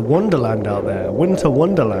 it's just a wonderland out there. Winter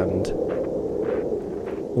wonderland.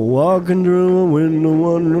 Walking through a winter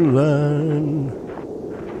wonderland.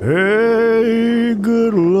 Hey,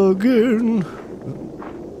 good looking.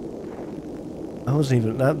 I wasn't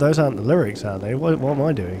even. Those aren't the lyrics, are they? What am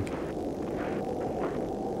I doing?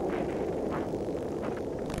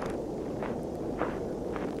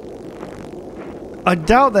 I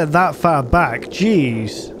doubt they're that far back.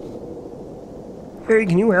 Jeez. Hey,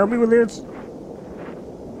 can you help me with this?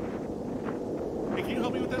 Hey, can you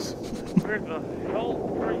help me with this? Where the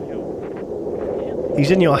hell are you?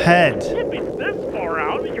 He's in your head. You can't be this far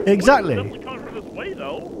out. Your Exactly. voice is definitely coming from this way,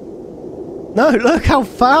 though. No, look how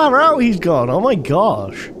far out he's gone. Oh my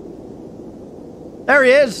gosh. There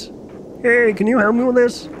he is. Hey, can you help me with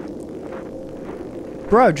this?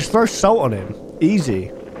 Bro, just throw salt on him.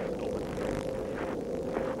 Easy.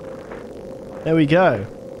 There we go.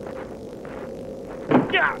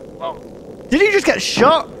 Yeah. Oh. Did he just get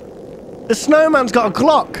shot? The snowman's got a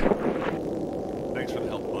Glock. Thanks for the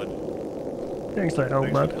help, bud. Thanks for the help,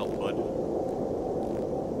 Thanks bud. for the help, bud.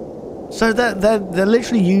 So they're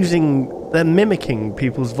literally they're mimicking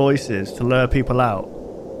people's voices to lure people out,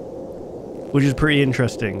 which is pretty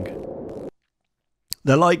interesting.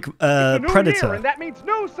 They're like Predator. Year, and that means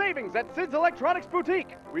no savings at Sid's Electronics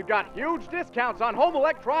Boutique. We've got huge discounts on home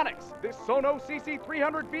electronics. This Sonos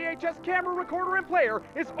CC300 VHS camera recorder and player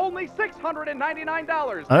is only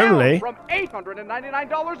 $699. Only? Down from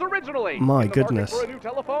 $899 originally. My In the market goodness. for a new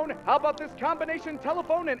telephone? How about this combination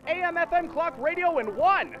telephone and AM/FM clock radio in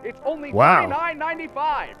one? It's only Wow.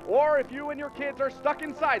 $39.95. Or if you and your kids are stuck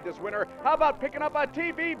inside this winter, how about picking up a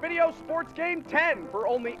TV video sports game 10 for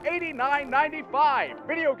only $89.95?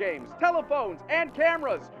 Video games, telephones, and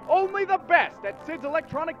cameras. Only the best at Sid's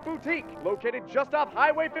Electronic Boutique, located just off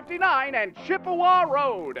Highway 59 and Chippewa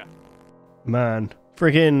Road. Man,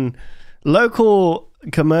 freaking local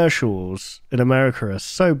commercials in America are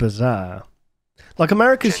so bizarre. Like,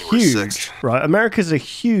 America's January huge, 6th. right? America's a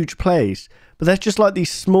huge place, but there's just like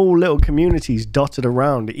these small little communities dotted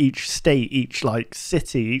around each state, each like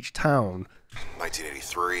city, each town.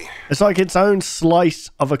 1983. It's like its own slice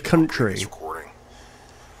of a country. Recording.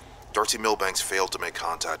 Darcy Milbanks failed to make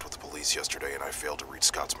contact with the police yesterday, and I failed to reach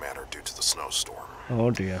Scott's Manor due to the snowstorm.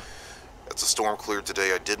 Oh dear. As the storm cleared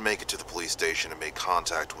today, I did make it to the police station and made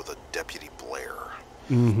contact with a Deputy Blair,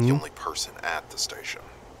 the only person at the station.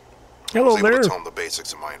 Hello I was able there. to tell him the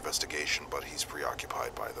basics of my investigation, but he's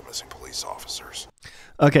preoccupied by the missing police officers.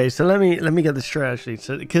 Okay, so let me get this straight actually.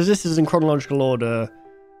 So, because this is in chronological order,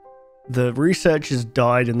 the researchers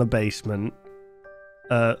died in the basement,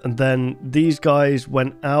 and then these guys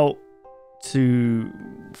went out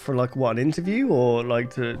for like what, an interview or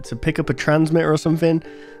like to pick up a transmitter or something.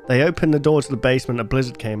 They opened the door to the basement, a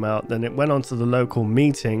blizzard came out, then it went on to the local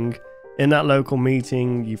meeting. In that local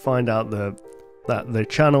meeting, you find out that the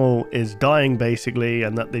channel is dying basically,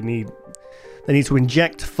 and that they need to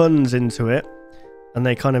inject funds into it, and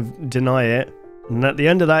they kind of deny it. And at the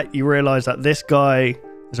end of that, you realize that this guy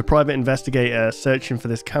is a private investigator searching for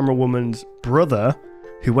this camera woman's brother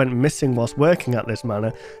who went missing whilst working at this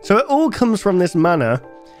manor. So it all comes from this manor,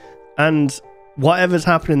 and whatever's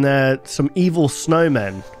happening there, some evil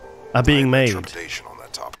snowmen are being made.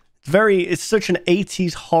 It's such an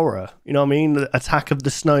 80s horror. You know what I mean? The Attack of the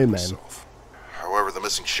Snowmen. However, the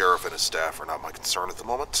missing sheriff and his staff are not my concern at the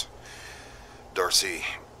moment. Darcy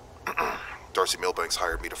Milbanks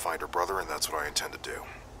hired me to find her brother, and that's what I intend to do.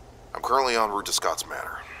 I'm currently en route to Scott's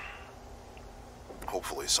Manor.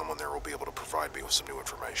 Hopefully someone there will be able to provide me with some new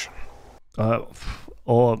information.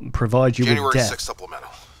 Or provide you January with death. 6th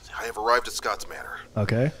supplemental. I have arrived at Scott's Manor.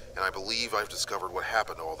 Okay. And I believe I've discovered what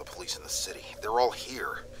happened to all the police in the city. They're all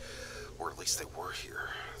here. Or at least they were here.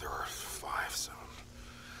 There are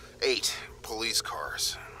 8 police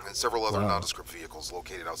cars and several other nondescript vehicles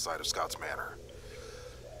located outside of Scott's Manor.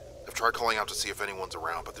 I've tried calling out to see if anyone's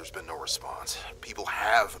around, but there's been no response. People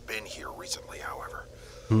have been here recently, however.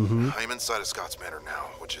 I'm inside of Scott's Manor now,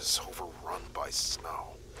 which is overrun by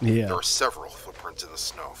snow. Yeah. There are several footprints in the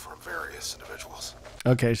snow from various individuals.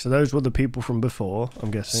 Okay, so those were the people from before, I'm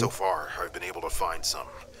guessing. So far, I've been able to find some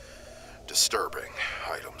disturbing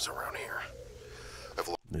items around here.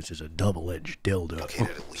 This is a double-edged dildo.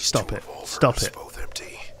 Located at least Stop 2 it. revolvers, Stop it. both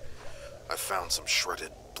empty. I've found some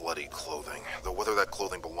shredded, bloody clothing, though whether that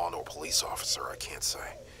clothing belonged to a police officer, I can't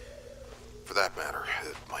say. For that matter,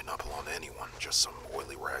 it might not belong to anyone, just some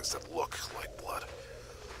oily rags that look like blood.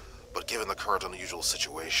 But given the current unusual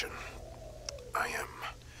situation, I am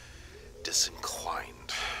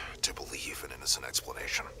disinclined to believe an innocent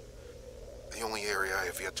explanation. The only area I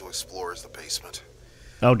have yet to explore is the basement.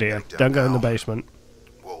 Oh dear, don't go in the basement.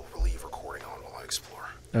 We'll leave recording on while I explore.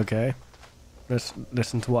 Okay. Let's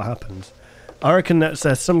listen to what happens. I reckon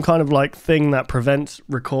there's some kind of like thing that prevents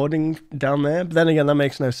recording down there. But then again, that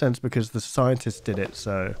makes no sense because the scientists did it,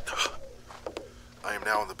 so... I am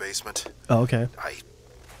now in the basement. Oh, okay.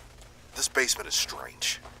 This basement is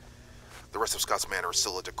strange. The rest of Scott's Manor is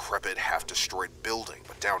still a decrepit, half-destroyed building,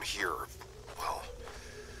 but down here, well,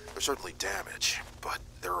 there's certainly damage, but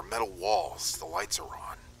there are metal walls, the lights are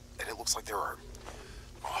on, and it looks like there are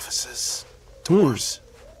offices, doors.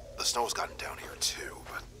 The snow's gotten down here too,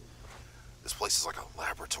 but this place is like a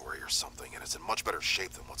laboratory or something, and it's in much better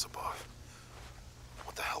shape than what's above.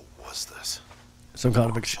 What the hell was this? Some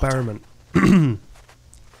kind of experiment.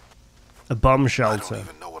 A bomb shelter. I don't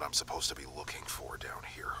even know what I'm supposed to be looking for down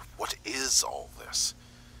here. What is all this?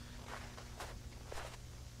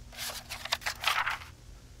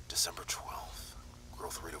 December 12th.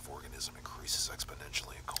 Growth rate of organism increases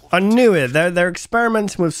exponentially in cold. I knew it. They're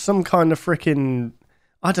experimenting with some kind of freaking...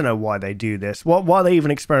 I don't know why they do this. What are they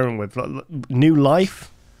even experimenting with? Like, new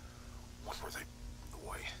life? When were they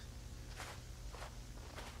away?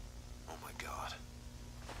 Oh my god.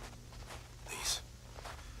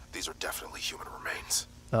 These are definitely human remains.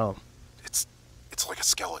 Oh. It's like a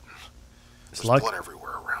skeleton. It's There's like... blood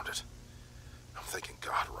everywhere around it. I'm thinking,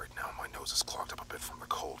 God, right now my nose is clogged up a bit from the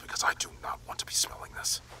cold because I do not want to be smelling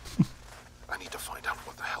this. I need to find out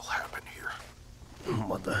what the hell happened here.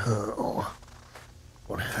 What the hell?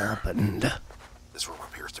 What happened? This room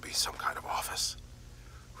appears to be some kind of office.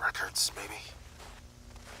 Records, maybe?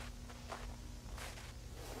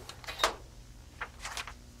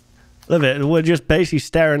 Love it. We're just basically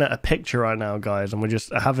staring at a picture right now, guys, and we're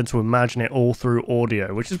just having to imagine it all through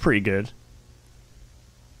audio, which is pretty good.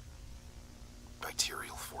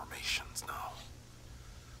 Bacterial formations, no.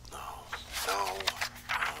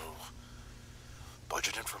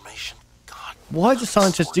 Budget information, God. Why do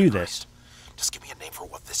scientists do this? Just give me a name for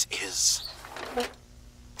what this is.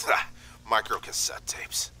 Microcassette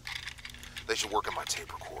tapes. They should work on my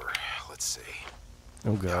tape recorder. Let's see.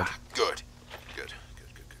 Oh, God. Good. Good.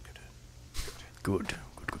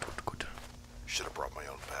 Should have brought my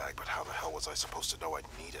own bag, but how the hell was I supposed to know I'd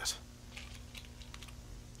need it?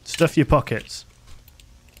 Stuff your pockets.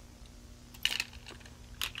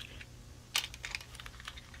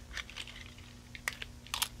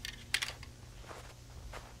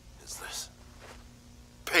 Is this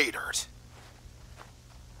pay dirt?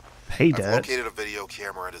 Pay dirt? I've located a video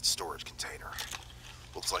camera in its storage container.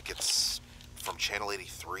 Looks like it's from Channel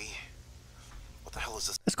 83. What the hell is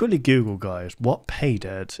this? Let's quickly Google, guys, what pay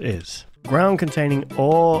dirt is. Ground containing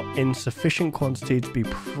ore in sufficient quantity to be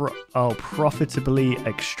profitably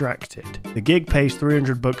extracted. The gig pays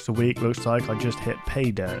 $300 a week. Looks like I just hit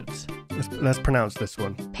pay dirt. Let's pronounce this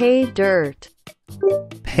one. Pay dirt.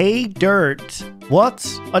 Pay dirt. What?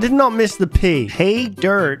 I did not miss the P. Pay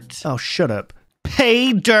dirt. Oh, shut up.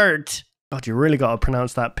 Pay dirt. God, you really got to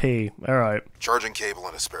pronounce that P. All right. Charging cable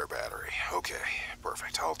and a spare battery. Okay,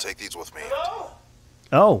 perfect. I'll take these with me. Hello?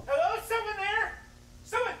 Oh. Hello? Someone there?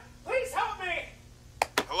 Someone, please help me!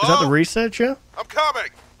 Hello? Is that the researcher? I'm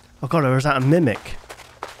coming! Oh, God, or is that a mimic?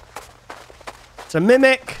 It's a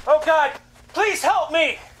mimic! Oh, God! Please help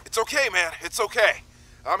me! It's okay, man. It's okay.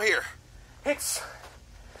 I'm here. It's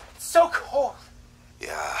It's so cold.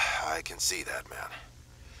 Yeah, I can see that, man.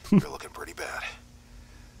 You're looking pretty bad.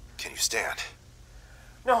 Can you stand?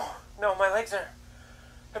 No, my legs are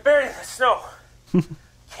buried in the snow.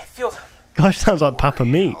 Can't feel them. Gosh, sounds like Papa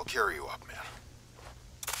Meat. I'll carry you up, man.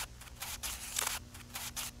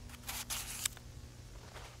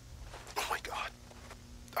 Oh my God.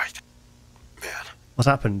 Man. What's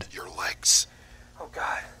happened? Your legs. Oh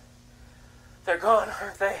God. They're gone,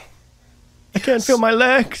 aren't they? I can't feel my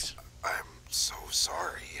legs. I'm so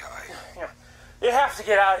sorry. You have to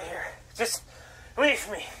get out of here. Just leave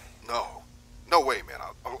me. No way, man.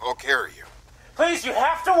 I'll carry you. Please, you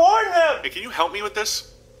have to warn them. Hey, can you help me with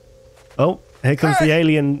this? Oh, here comes the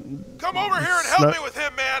alien. Come over here and help me with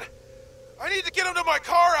him, man. I need to get him to my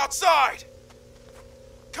car outside.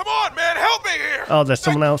 Come on, man. Help me here. Oh, there's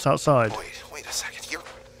someone else outside. Wait a second. You're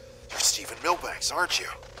Stephen Milbanks, aren't you?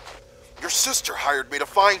 Your sister hired me to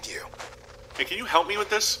find you. Hey, can you help me with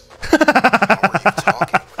this? How are you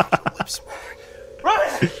talking without your lips moving? Run!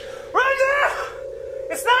 Run now!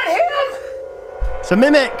 It's not him! It's a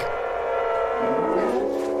mimic!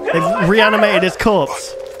 They've reanimated his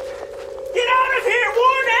corpse. Get out of here!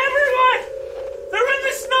 Warn everyone! They're in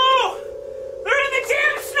the snow! They're in the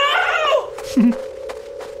damn snow!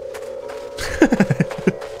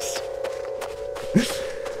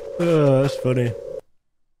 Oh, that's funny.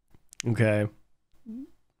 Okay.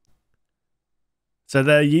 So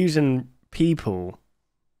they're using people.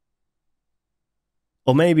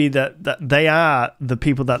 Or maybe that they are the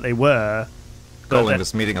people that they were. Calling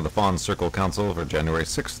this meeting of the Fawn Circle Council for January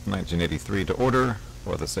 6th, 1983 to order.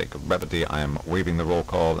 For the sake of brevity, I am waiving the roll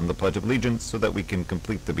call and the Pledge of Allegiance so that we can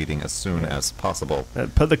complete the meeting as soon as possible.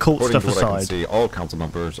 Put the cult stuff aside. According to what I can see, all council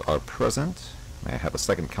members are present. May I have a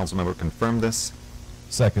second council member confirm this?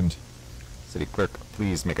 Second. City Clerk,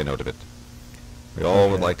 please make a note of it. We all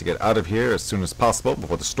would like to get out of here as soon as possible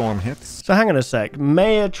before the storm hits. So hang on a sec.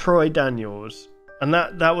 Mayor Troy Daniels, and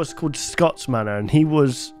that was called Scott's Manor, and he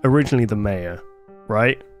was originally the mayor,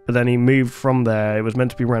 right? But then he moved from there. It was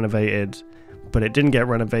meant to be renovated, but it didn't get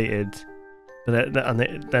renovated. But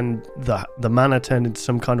then the manor turned into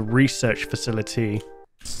some kind of research facility.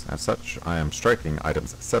 As such, I am striking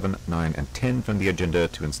items 7, 9, and 10 from the agenda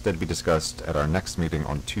to instead be discussed at our next meeting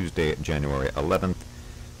on Tuesday, January 11th.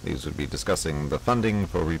 These would be discussing the funding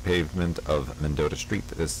for repavement of Mendota Street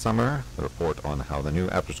this summer, the report on how the new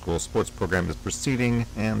after-school sports program is proceeding,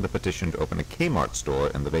 and the petition to open a Kmart store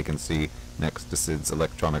in the vacancy next to Sid's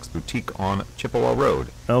Electronics Boutique on Chippewa Road.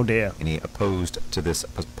 Oh dear. Any opposed to this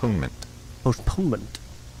postponement? Postponement?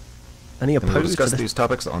 Any opposed we'll discuss these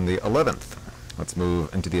topics on the 11th. Let's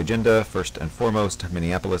move into the agenda. First and foremost,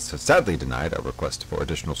 Minneapolis has sadly denied our request for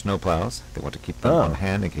additional snowplows. They want to keep them on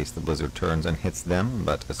hand in case the blizzard turns and hits them,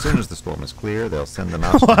 but as soon as the storm is clear, they'll send them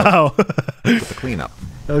out with the cleanup.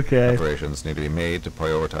 Okay. Preparations need to be made to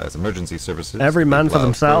prioritize emergency services. Every man for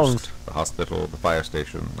themselves. First, the hospital, the fire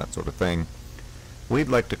station, that sort of thing. We'd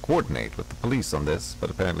like to coordinate with the police on this, but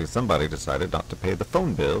apparently somebody decided not to pay the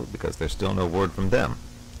phone bill because there's still no word from them.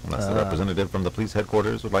 Unless the representative from the police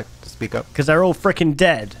headquarters would like to speak up. Because they're all freaking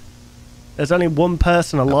dead. There's only one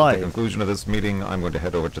person alive. At the conclusion of this meeting, I'm going to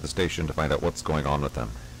head over to the station to find out what's going on with them.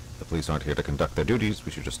 If the police aren't here to conduct their duties,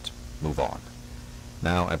 we should just move on.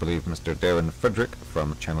 Now, I believe Mr. Darren Frederick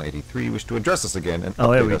from Channel 83 wished to address us again and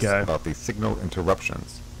update us about the signal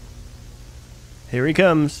interruptions. Here he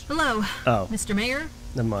comes. Hello, Mr. Mayor,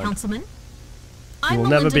 Never mind. Councilman. You will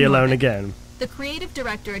never be alone again. The creative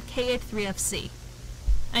director at K83FC.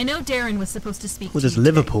 I know Darren was supposed to speak Was to this you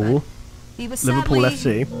Liverpool? today, but he was Liverpool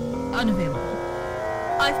sadly FC. unavailable.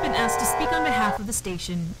 I've been asked to speak on behalf of the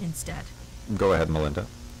station instead. Go ahead, Melinda.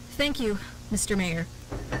 Thank you, Mr. Mayor.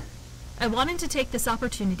 I wanted to take this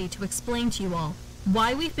opportunity to explain to you all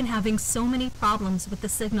why we've been having so many problems with the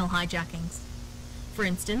signal hijackings. For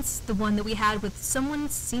instance, the one that we had with someone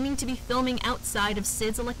seeming to be filming outside of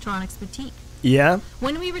Sid's Electronics Boutique. Yeah?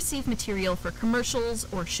 When we receive material for commercials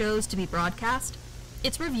or shows to be broadcast,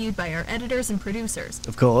 it's reviewed by our editors and producers.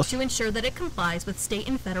 Of course. To ensure that it complies with state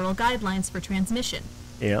and federal guidelines for transmission.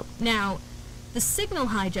 Yep. Now, the signal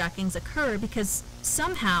hijackings occur because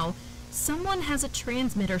somehow someone has a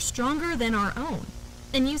transmitter stronger than our own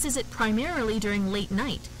and uses it primarily during late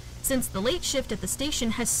night, since the late shift at the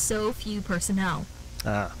station has so few personnel.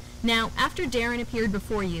 Now, after Darren appeared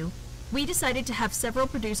before you, we decided to have several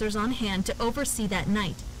producers on hand to oversee that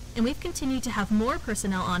night, and we've continued to have more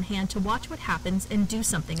personnel on hand to watch what happens and do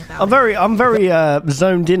something about it. I'm very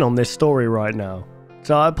zoned in on this story right now.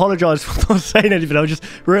 So I apologize for not saying anything. I just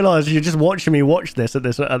realized you're just watching me watch this at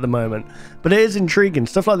the moment. But it is intriguing.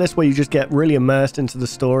 Stuff like this where you just get really immersed into the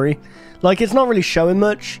story. Like, it's not really showing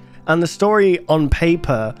much, and the story on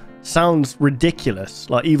paper sounds ridiculous,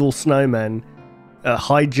 like evil snowmen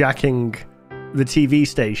hijacking the TV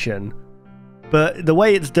station. But the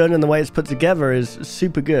way it's done and the way it's put together is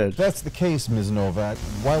super good. If that's the case, Ms. Novak,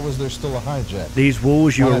 why was there still a hijack? These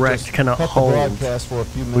walls you erect cannot hold. For a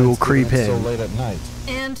few minutes, we will creep in. So late at night.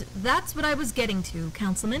 And that's what I was getting to,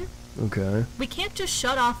 Councilman. Okay. We can't just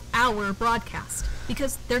shut off our broadcast,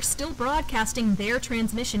 because they're still broadcasting their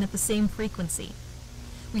transmission at the same frequency.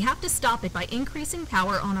 We have to stop it by increasing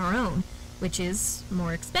power on our own, which is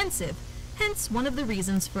more expensive. Hence, one of the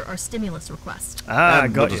reasons for our stimulus request.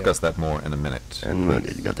 We'll discuss that more in a minute. And we'll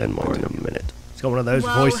discuss that more in a minute. It's got one of those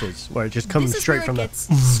voices where it just comes straight from the... This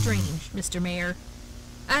is where it gets strange, Mr. Mayor.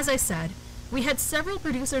 As I said, we had several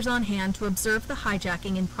producers on hand to observe the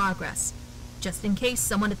hijacking in progress, just in case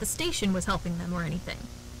someone at the station was helping them or anything.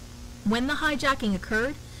 When the hijacking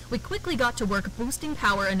occurred, we quickly got to work boosting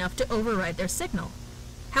power enough to override their signal.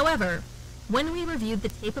 However, when we reviewed the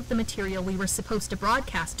tape of the material we were supposed to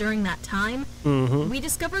broadcast during that time, we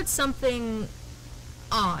discovered something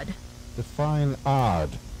odd. Define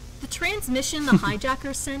odd. The transmission the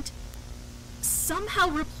hijackers sent somehow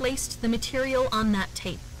replaced the material on that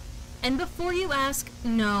tape. And before you ask,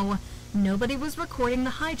 no, nobody was recording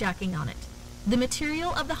the hijacking on it. The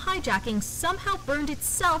material of the hijacking somehow burned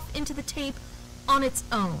itself into the tape on its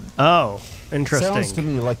own. Oh, interesting. Sounds to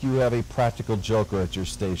me like you have a practical joker at your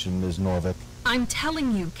station, Ms. Novak. I'm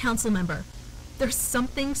telling you, council member, there's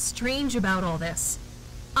something strange about all this.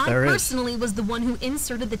 I There is. personally was the one who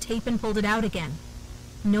inserted the tape and pulled it out again.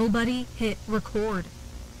 Nobody hit record.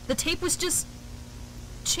 The tape was just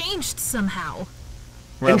changed somehow.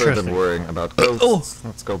 Rather than worrying about ghosts,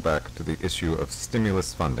 let's go back to the issue of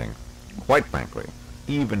stimulus funding. Quite frankly,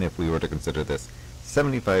 even if we were to consider this,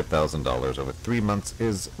 $75,000 over 3 months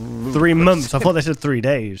is ludicrous. 3 months? I thought they said 3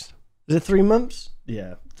 days. Is it 3 months?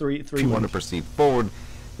 Yeah, three If you months. want to proceed forward,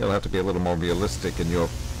 you'll have to be a little more realistic in your...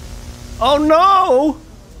 Oh no!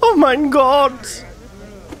 Oh my god!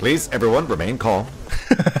 Please, everyone, remain calm.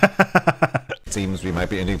 It seems we might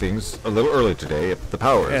be ending things a little early today if the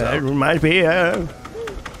power is out. It might be, they're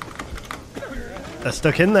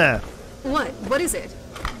stuck in there. What? What is it?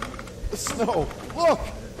 The snow! Look!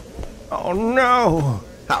 Oh no!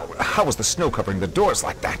 How was the snow covering the doors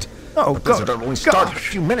like that? Oh the blizzard god! only started a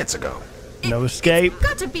few minutes ago. No escape.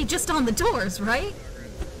 Got to be just on the doors, right?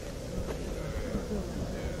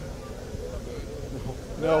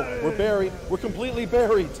 No, we're buried. We're completely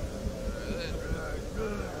buried.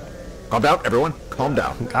 Calm down, everyone. Calm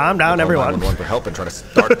down. Calm down, We'll call everyone. 911 for help and try to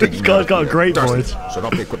start digging. This guy's out got a the, great Darcy, voice. Shut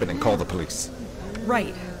off the equipment and call the police.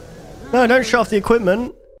 Right. No, don't shut off the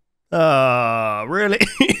equipment. Really?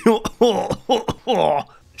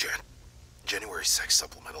 January 6th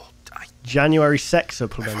supplemental. January sex I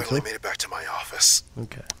supplemental. finally made it back to my office.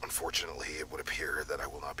 Okay. Unfortunately, it would appear that I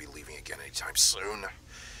will not be leaving again anytime soon.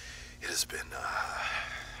 It has been,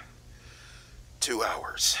 2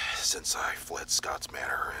 hours since I fled Scott's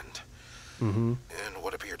Manor and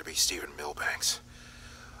what appeared to be Stephen Milbank's.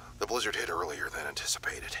 The blizzard hit earlier than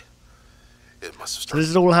anticipated. It must have So started... this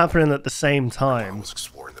is all happening at the same time,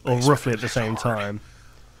 exploring the or basement roughly of at the his same tower. time.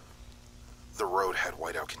 The road had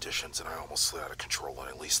whiteout conditions, and I almost slid out of control on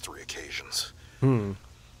at least 3 occasions. Hmm.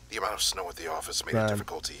 The amount of snow at the office made it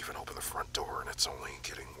difficult to even open the front door, and it's only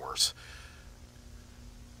getting worse.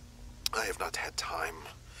 I have not had time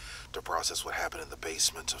to process what happened in the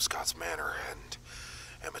basement of Scott's Manor, and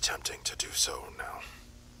am attempting to do so now.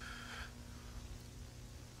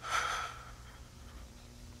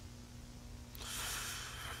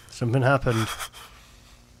 Something happened.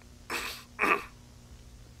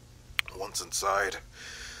 Once inside,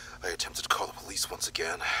 I attempted to call the police once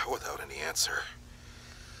again, without any answer.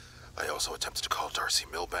 I also attempted to call Darcy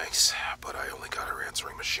Milbanks, but I only got her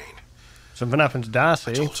answering machine. Something happened to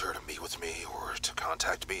Darcy. I told her to meet with me or to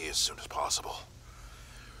contact me as soon as possible.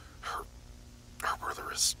 Her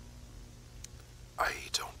brother is... I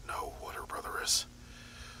don't know what her brother is.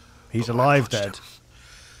 He's But when I alive, punched dead. him,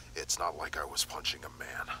 it's not like I was punching a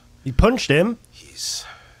man. You punched him? He is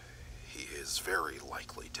very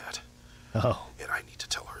likely dead. Oh. And I need to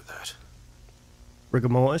tell her that. Rigor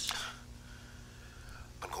mortis?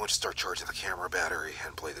 I'm going to start charging the camera battery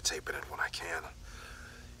and play the tape in it when I can.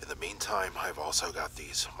 In the meantime, I've also got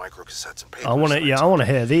these micro cassettes and papers. I want to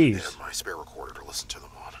hear these. And my spare recorder to listen to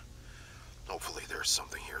them on. Hopefully there's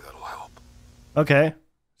something here that'll help. Okay.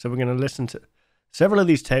 So we're going to listen to... Several of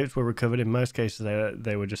these tapes were recovered. In most cases,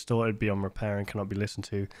 they were distorted beyond repair and cannot be listened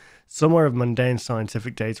to. Some were of mundane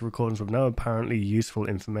scientific data recordings with no apparently useful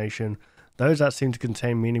information. Those that seem to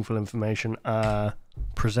contain meaningful information are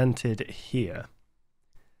presented here.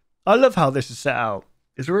 I love how this is set out.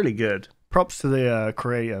 It's really good. props to the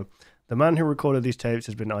creator. The man who recorded these tapes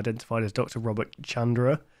has been identified as Dr. Robert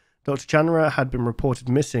Chandra. Dr. Chandra had been reported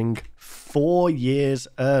missing 4 years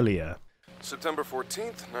earlier. September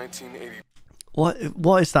 14th, 1980.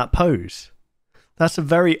 What is that pose? That's a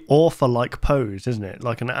very author-like pose, isn't it?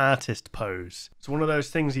 Like an artist pose. It's one of those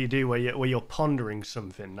things you do where you're pondering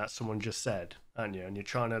something that someone just said, aren't you? And you're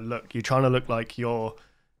trying to look like you're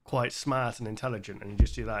quite smart and intelligent, and you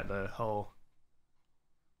just do that the whole.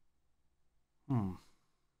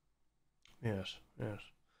 Yes.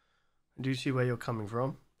 Do you see where you're coming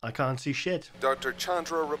from? I can't see shit. Dr.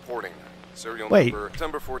 Chandra reporting. Serial Wait. number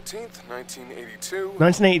September 14th, 1982.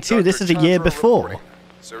 1982. This is a year before. Reporting.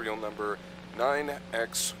 Serial number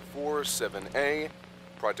 9X47A.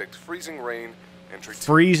 Project Freezing Rain. Entry 2.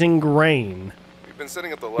 Freezing rain. We've been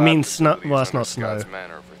sitting at the You lab mean snow? facilities Well, it's under not snow. Scott's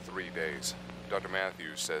Manor for 3 days. Dr.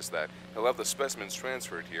 Matthews says that he'll have the specimens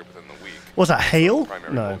transferred here within the week. Was that hail?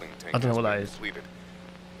 Primary No, holding tank I don't know what has that been is. completed.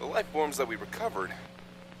 The life forms that we recovered,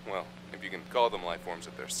 well, if you can call them life forms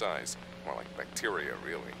at their size, more like bacteria,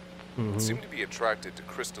 really, seem to be attracted to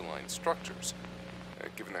crystalline structures.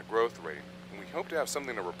 Given their growth rate, we hope to have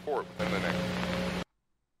something to report within the next...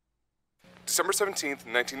 December 17th,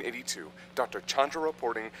 1982, Dr. Chandra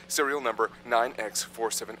reporting, serial number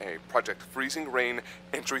 9X47A, Project Freezing Rain,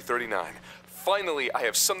 entry 39. Finally, I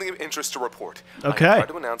have something of interest to report. Okay. I am proud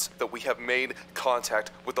to announce that we have made contact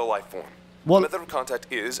with the life form. The method of contact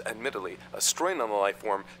is, admittedly, a strain on the life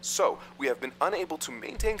form, so we have been unable to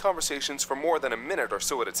maintain conversations for more than a minute or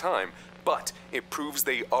so at a time, but it proves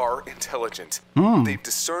they are intelligent. They've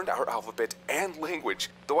discerned our alphabet and language,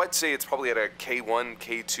 though I'd say it's probably at a K1,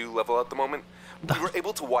 K2 level at the moment. We were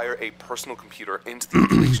able to wire a personal computer into the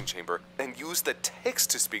information chamber and use the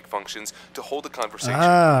text-to-speak functions to hold a conversation.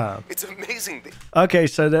 It's amazing. Okay,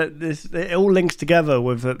 so it all links together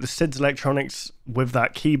with the SIDS electronics with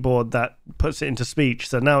that keyboard that puts it into speech.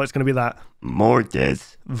 So now it's going to be that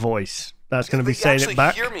Mortis voice that's going to be saying it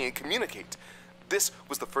back. They actually hear me and communicate. This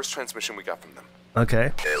was the first transmission we got from them.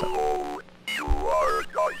 Okay. Hello, you are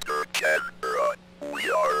Dr. Chandra. We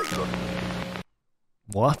are the...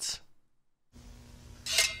 What?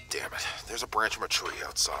 Damn it. There's a branch from a tree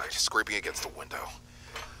outside, scraping against the window.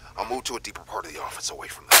 I'll move to a deeper part of the office away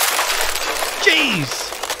from that.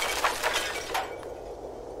 Jeez!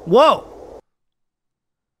 Whoa!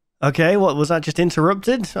 Okay, what was that just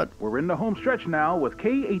interrupted? We're in the home stretch now with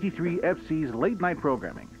K83FC's late night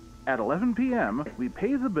programming. At 11 p.m., we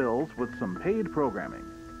pay the bills with some paid programming.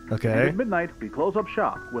 Okay. And at midnight, we close up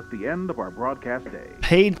shop with the end of our broadcast day.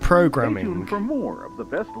 Paid programming. Stay tuned for more of the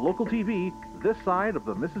best local TV this side of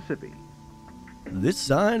the Mississippi. This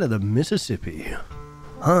side of the Mississippi.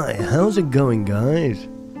 Hi, how's it going, guys?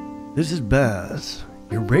 This is Baz,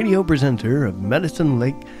 your radio presenter of Medicine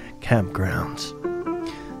Lake Campgrounds.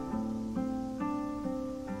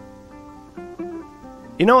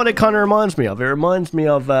 You know what it kind of reminds me of? It reminds me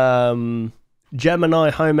of Gemini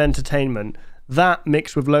Home Entertainment. That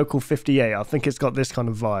mixed with Local 58. I think it's got this kind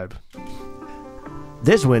of vibe.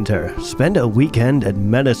 This winter, spend a weekend at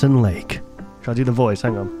Medicine Lake. Should I do the voice?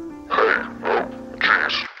 Hang on. Hey, oh,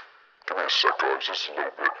 jeez. Give me a sec, guys, just a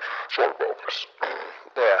little bit. Sorry about this.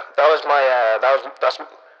 Yeah,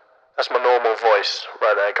 that's my normal voice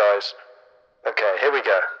right there, guys. Okay, here we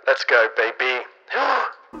go. Let's go, baby.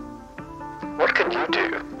 What can you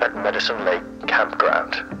do at Medicine Lake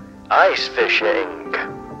Campground? Ice fishing.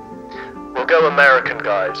 We'll go American,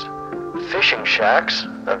 guys. Fishing shacks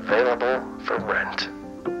available for rent.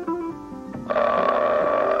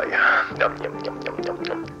 Yeah. Yum, yum, yum, yum, yum,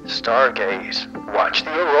 yum. Stargaze. Watch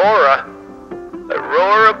the aurora.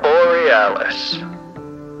 Aurora Borealis.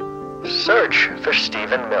 Search for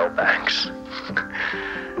Stephen Milbanks.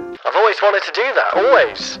 I've always wanted to do that,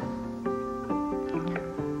 always.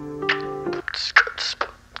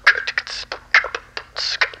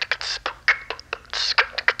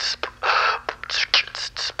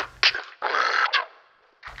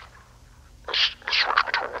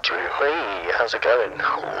 Hey, how's it going? Hey,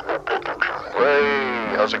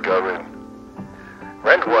 how's it going?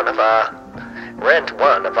 Rent one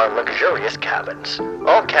of our luxurious cabins.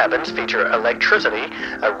 All cabins feature electricity,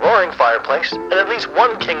 a roaring fireplace, and at least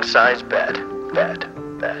one king-size bed. Bed.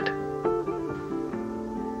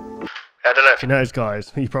 I don't know if you notice,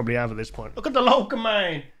 guys, you probably have at this point. Look at the local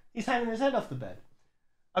man. He's hanging his head off the bed.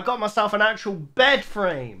 I got myself an actual bed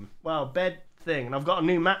frame. Well, bed thing. And I've got a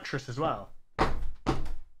new mattress as well.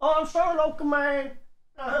 Oh, I'm sorry, local man.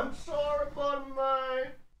 I'm sorry, bottom man.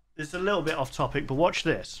 It's a little bit off topic, but watch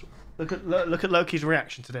this. Look at Loki's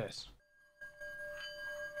reaction to this.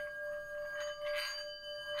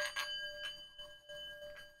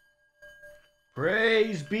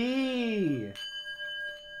 Praise be.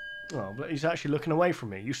 Oh, but he's actually looking away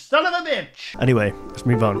from me. You son of a bitch! Anyway, let's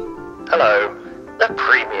move on. Hello. The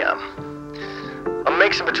premium. A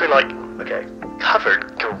mix in between, like, okay,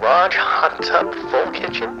 covered garage, hot tub, full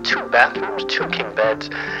kitchen, 2 bathrooms, 2 king beds,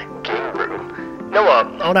 game room. No,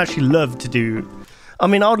 I would actually love to do... I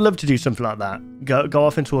mean, I would love to do something like that. Go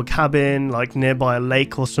off into a cabin, like, nearby a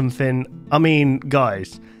lake or something. I mean,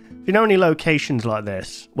 guys, if you know any locations like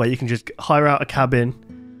this, where you can just hire out a cabin...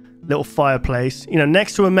 little fireplace, you know,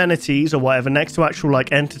 next to amenities or whatever, next to actual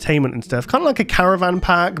like entertainment and stuff, kind of like a caravan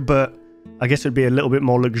park, but I guess it'd be a little bit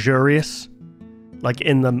more luxurious, like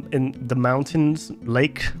in the mountains,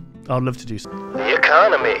 lake. I'd love to do so. The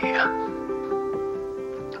economy.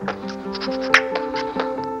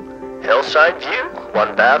 Hillside view,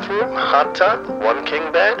 1 bathroom, hot tub, 1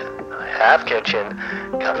 king bed, half kitchen,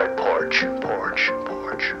 covered porch.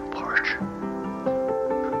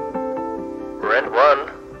 Rent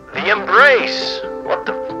 1. The Embrace! What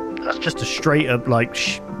the... That's just a straight up, like,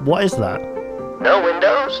 what is that? No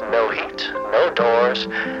windows, no heat, no doors,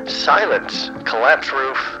 silence, collapsed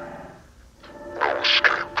roof.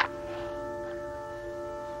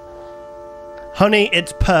 Honey,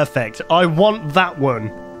 it's perfect. I want that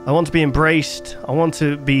one. I want to be embraced. I want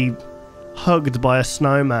to be hugged by a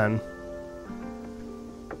snowman.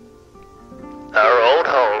 Our old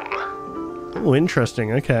home. Oh,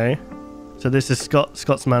 interesting. Okay. So this is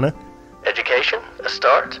Scott's Manor. Education, a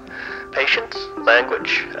start. Patience,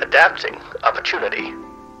 language, adapting, opportunity.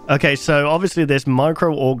 Okay, so obviously this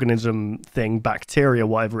microorganism thing, bacteria,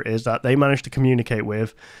 whatever it is, that they managed to communicate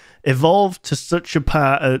with, evolved to such a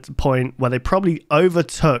point where they probably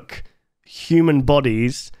overtook human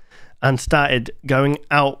bodies and started going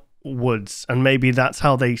outwards. And maybe that's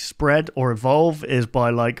how they spread or evolve, is by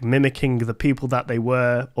like mimicking the people that they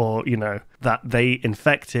were, or, you know, that they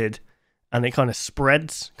infected. And it kind of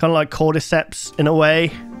spreads, kind of like cordyceps in a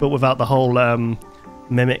way, but without the whole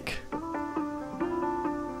mimic.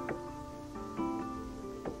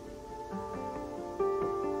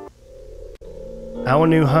 Our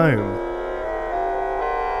new home.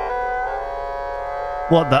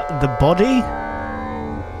 What, the body?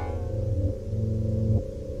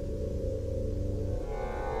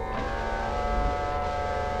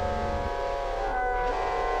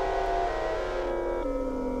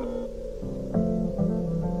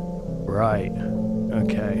 Right.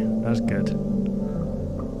 Okay, that's good.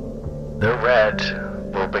 The red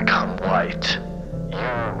will become white.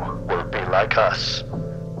 You will be like us.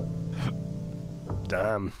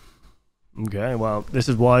 Damn. Okay, well, this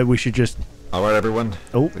is why we should just... Alright, everyone.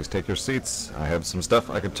 Please take your seats. I have some stuff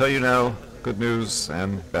I can tell you now. Good news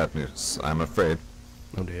and bad news, I'm afraid.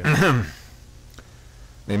 Oh dear.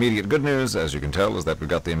 The immediate good news, as you can tell, is that we've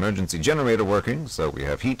got the emergency generator working, so we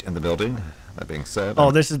have heat in the building. That being said...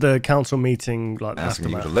 Oh, this is the council meeting, like, asking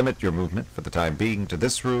you to limit your movement for the time being to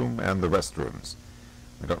this room and the restrooms.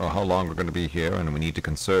 We don't know how long we're going to be here, and we need to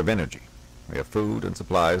conserve energy. We have food and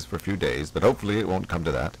supplies for a few days, but hopefully it won't come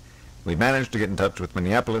to that. We've managed to get in touch with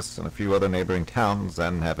Minneapolis and a few other neighboring towns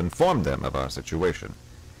and have informed them of our situation.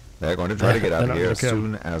 They're going to try to get out of here as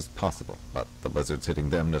soon as possible, but the blizzard's hitting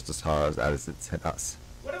them just as hard as it's hit us.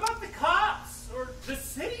 What about the cops or the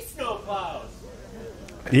city snowplows?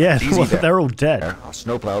 Yeah, well, they're all dead. Our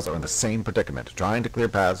snowplows are in the same predicament, trying to clear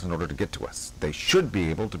paths in order to get to us. They should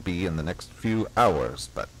be able to be in the next few hours,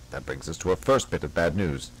 but that brings us to our first bit of bad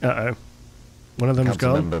news. Uh-oh. One of them's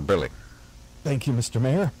gone. Councilmember Billy. Thank you, Mr.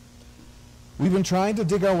 Mayor. We've been trying to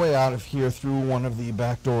dig our way out of here through one of the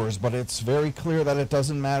back doors, but it's very clear that it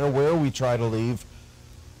doesn't matter where we try to leave.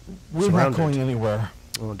 We're not going anywhere.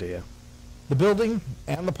 Oh, dear. The building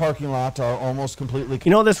and the parking lot are almost completely...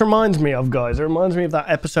 You know what this reminds me of, guys? It reminds me of that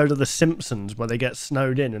episode of The Simpsons where they get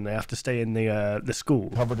snowed in and they have to stay in the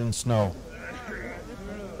school. Covered in snow.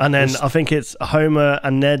 And then I think it's Homer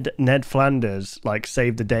and Ned Flanders, like,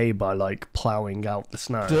 save the day by, like, plowing out the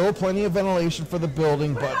snow. Still plenty of ventilation for the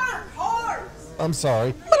building, but... I'm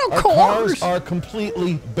sorry. Our cars are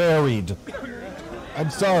completely buried. I'm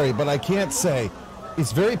sorry, but I can't say.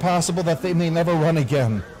 It's very possible that they may never run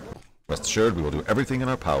again. Rest assured, we will do everything in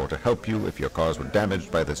our power to help you if your cars were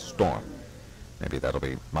damaged by this storm. Maybe that'll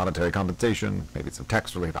be monetary compensation, maybe some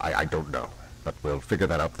tax relief, I don't know. But we'll figure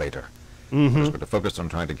that out later. We're just going to focus on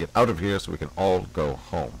trying to get out of here so we can all go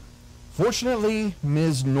home. Fortunately,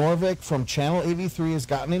 Ms. Norvik from Channel 83 has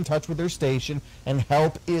gotten in touch with her station, and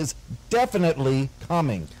help is definitely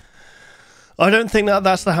coming. I don't think that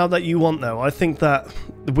that's the help that you want, though. I think that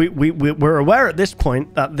we're aware at this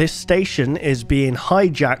point that this station is being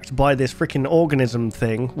hijacked by this freaking organism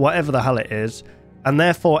thing, whatever the hell it is, and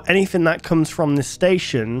therefore anything that comes from this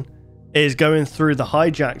station is going through the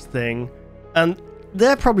hijacked thing, and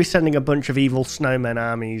they're probably sending a bunch of evil snowmen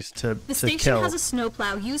armies to The station kill. has a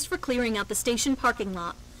snowplow used for clearing out the station parking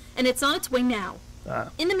lot, and it's on its way now.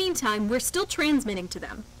 In the meantime, we're still transmitting to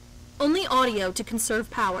them. Only audio to conserve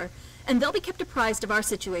power, and they'll be kept apprised of our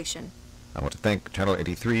situation. I want to thank Channel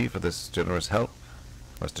 83 for this generous help.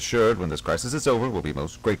 Rest assured, when this crisis is over, we'll be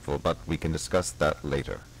most grateful, but we can discuss that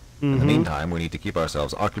later. In the meantime, we need to keep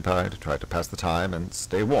ourselves occupied, try to pass the time, and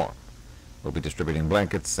stay warm. We'll be distributing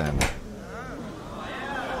blankets and...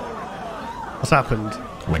 What's happened?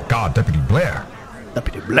 Oh my God, Deputy Blair.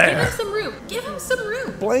 Deputy Give Blair. him some room! Give him some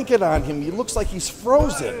room! Blanket on him. He looks like he's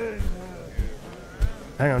frozen.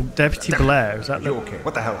 Hang on, Deputy Blair. Is that You okay?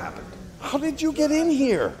 What the hell happened? How did you get in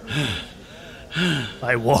here?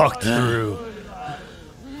 I walked through.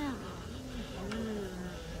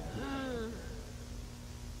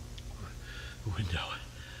 Window.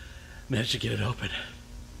 Managed to get it open.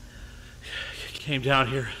 Came down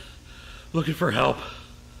here looking for help.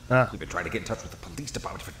 We've been trying to get in touch with the police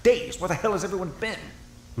department for days. Where the hell has everyone been?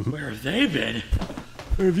 Where have they been?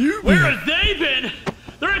 Where have you Where have they been?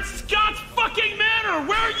 They're at Scott's fucking Manor,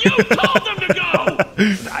 where you told them to go!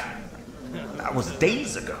 That was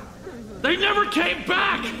days ago. They never came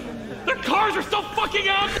back! Their cars are still fucking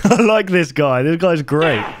out! I like this guy. This guy's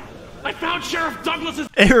great. Yeah, I found Sheriff Douglas's...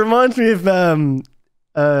 It reminds me of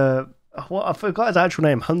what I forgot his actual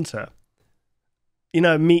name, Hunter. You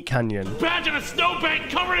know, Meat Canyon. badge in a snowbank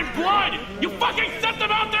covered in blood! You fucking sent them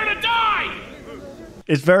out there to die!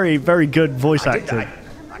 It's very, very good voice acting.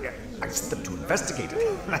 I sent them to investigate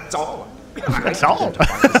it. That's all. That's all.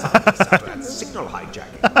 Signal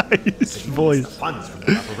hijacking. His voice. Funds from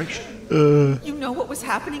the operation. You know what was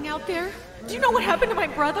happening out there? Do you know what happened to my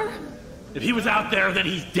brother? If he was out there, then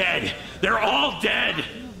he's dead. They're all dead.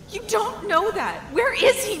 You don't know that. Where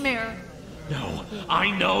is he, Mayor? No,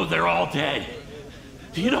 I know they're all dead.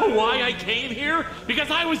 Do you know why I came here?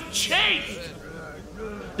 Because I was chased!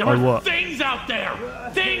 There By were what? things out there!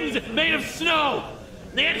 Things made of snow!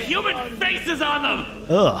 They had human faces on them!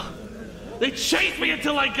 Ugh. They chased me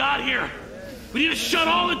until I got here! We need to shut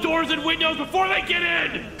all the doors and windows before they get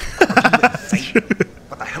in!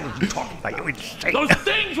 What the hell are you talking about? Those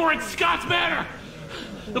things were in Scott's Manor!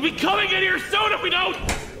 They'll be coming in here soon if we don't!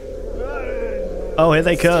 Oh, here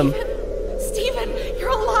they come. Stephen, you're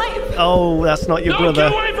alive! Oh, that's not your No, brother.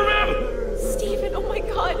 get away from him! Stephen, oh my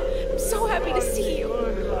god, I'm so happy to see you.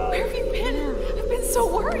 Where have you been? I've been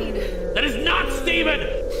so worried. That is not Stephen!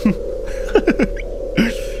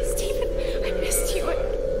 Stephen, I missed you.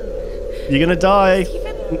 You're gonna die.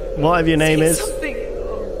 Whatever your name is. Something.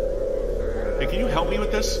 Hey, can you help me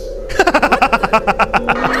with this?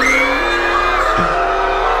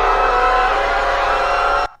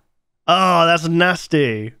 Oh, that's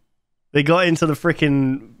nasty. They got into the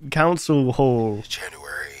freaking council hall.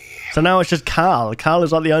 January. So now it's just Carl. Carl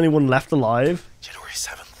is like the only one left alive. January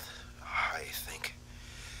 7th. I think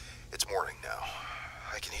it's morning now.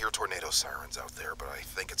 I can hear tornado sirens out there, but I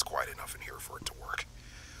think it's quiet enough in here for it to work.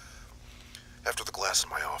 After the glass in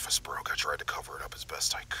my office broke, I tried to cover it up as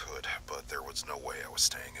best I could, but there was no way I was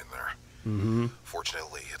staying in there.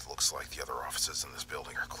 Fortunately, it looks like the other offices in this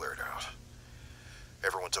building are cleared out.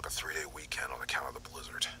 Everyone took a 3-day weekend on account of the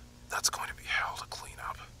blizzard. That's going to be hell to clean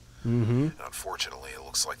up. And unfortunately, it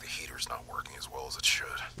looks like the heater's not working as well as it should.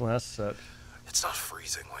 Well, that sucks. It's not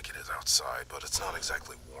freezing like it is outside, but it's not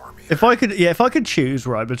exactly warm either. If I could choose,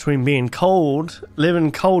 right, between being cold,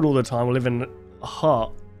 living cold all the time, or living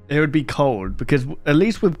hot, it would be cold, because at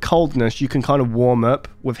least with coldness you can kind of warm up.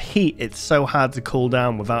 With heat, it's so hard to cool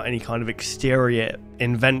down without any kind of exterior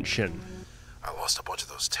invention. I lost a bunch of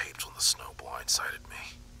those tapes when the snow blindsided me.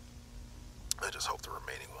 I just hope the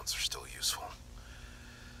remaining ones are still useful.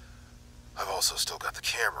 I've also still got the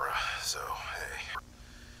camera, so hey,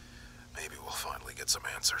 maybe we'll finally get some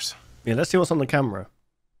answers. Yeah, let's see what's on the camera.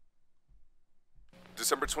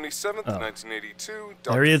 December 27th, 1982.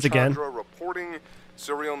 There he is again. Chandra reporting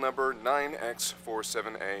serial number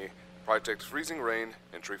 9X47A. Project Freezing Rain,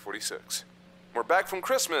 entry 46. We're back from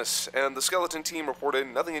Christmas, and the skeleton team reported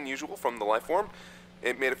nothing unusual from the life form.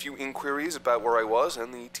 It made a few inquiries about where I was,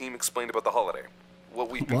 and the team explained about the holiday. What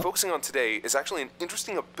we've been focusing on today is actually an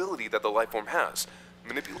interesting ability that the life form has.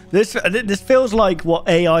 This feels like what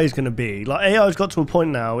AI is going to be. Like, AI's got to a point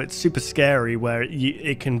now, it's super scary, where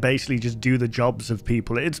it can basically just do the jobs of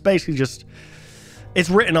people. It's basically just... It's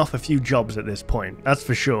written off a few jobs at this point, that's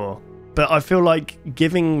for sure. But I feel like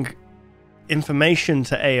giving information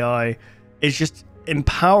to AI is just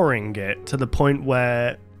empowering it to the point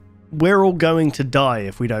where we're all going to die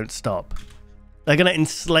if we don't stop. They're going to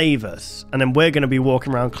enslave us, and then we're going to be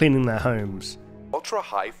walking around cleaning their homes.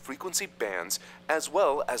 ultra-high frequency bands as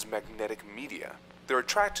well as magnetic media. They're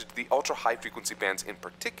attracted to the ultra-high frequency bands in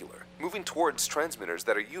particular, moving towards transmitters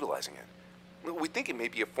that are utilizing it. We think it may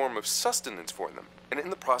be a form of sustenance for them, and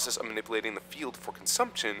in the process of manipulating the field for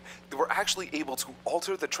consumption, they were actually able to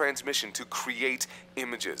alter the transmission to create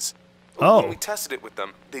images. Oh. When we tested it with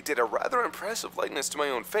them, they did a rather impressive likeness to my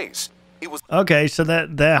own face. It was okay, so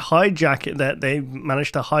they're hijacking, that they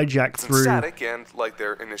managed to hijack through static and, like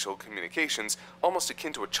their initial communications, almost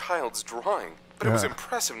akin to a child's drawing, but it was Yeah.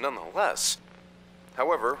 impressive nonetheless.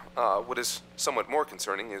 However, what is somewhat more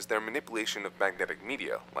concerning is their manipulation of magnetic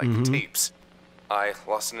media, like tapes. I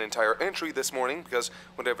lost an entire entry this morning because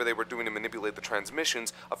whatever they were doing to manipulate the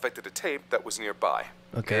transmissions affected a tape that was nearby.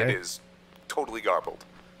 Okay. It is totally garbled.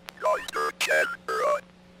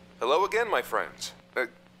 Hello again, my friends.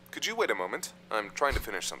 Could you wait a moment? I'm trying to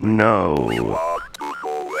finish something. No. We want to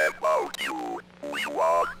know about you. We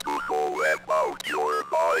want to know about your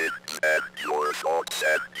mind and your thoughts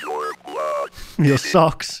and your blood. your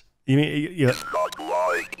socks. You mean your... It's not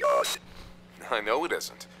like us. I know it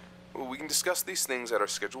isn't. We can discuss these things at our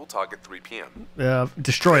scheduled talk at 3 p.m.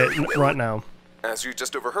 destroy it right now. As you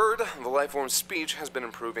just overheard, the lifeform's speech has been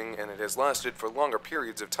improving, and it has lasted for longer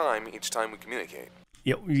periods of time each time we communicate.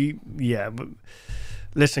 Yeah, but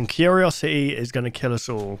listen, curiosity is going to kill us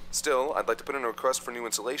all. Still, I'd like to put in a request for new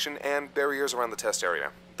insulation and barriers around the test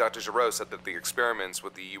area. Dr. Giroux said that the experiments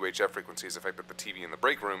with the UHF frequencies affected the TV in the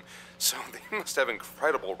break room, so they must have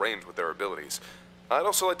incredible range with their abilities. I'd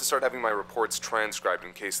also like to start having my reports transcribed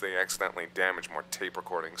in case they accidentally damage more tape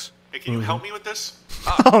recordings. Hey, can you help me with this?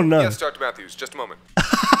 Oh, no. Yes, Dr. Matthews, just a moment.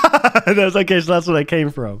 That's okay, so that's where they came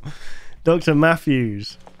from. Dr.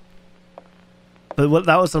 Matthews. But what,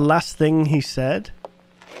 that was the last thing he said?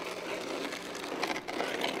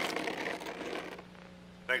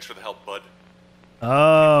 Thanks for the help, bud.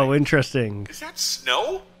 Oh, interesting. Is that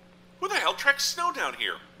snow? Who the hell tracks snow down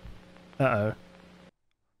here? Uh-oh.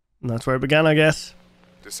 And that's where it began, I guess.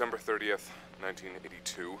 December 30th,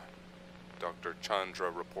 1982. Dr.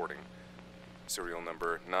 Chandra reporting. Serial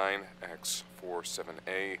number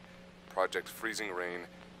 9X47A. Project Freezing Rain,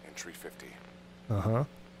 entry 50. Uh-huh.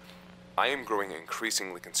 I am growing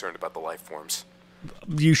increasingly concerned about the life forms.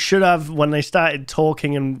 You should have, when they started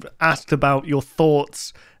talking and asked about your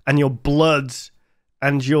thoughts and your bloods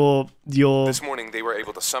and your... This morning, they were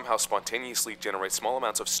able to somehow spontaneously generate small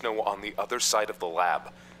amounts of snow on the other side of the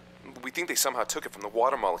lab. We think they somehow took it from the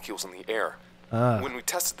water molecules in the air. When we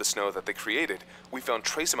tested the snow that they created, we found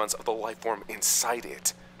trace amounts of the life form inside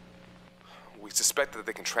it. We suspect that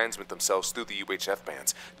they can transmit themselves through the UHF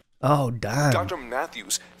bands. Oh, damn. Dr.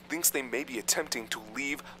 Matthews thinks they may be attempting to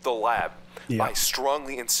leave the lab. Yeah. I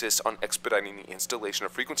strongly insist on expediting the installation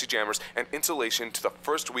of frequency jammers and insulation to the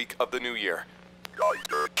first week of the new year.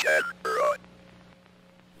 Dr. Chandra.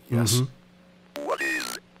 Yes. What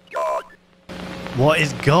is God? What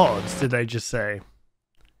is God, did they just say?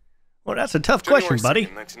 Well, that's a tough question, buddy.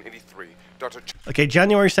 1983. Dr. Okay,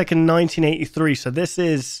 January 2nd, 1983. So this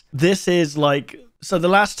is like... So the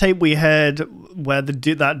last tape we heard where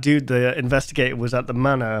the investigator was at the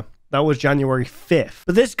manor, that was January 5th.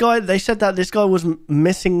 But this guy, they said that this guy was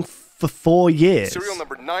missing for 4 years. Serial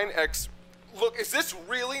number 9X. Look, is this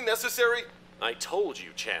really necessary? I told you,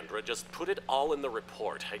 Chandra, just put it all in the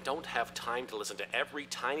report. I don't have time to listen to every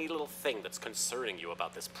tiny little thing that's concerning you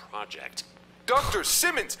about this project. Dr.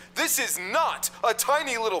 Simmons, this is not a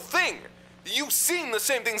tiny little thing. You've seen the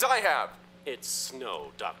same things I have. It's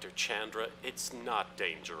snow, Dr. Chandra. It's not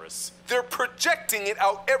dangerous. They're projecting it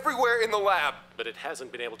out everywhere in the lab. But it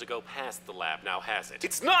hasn't been able to go past the lab, now has it?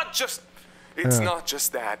 It's not just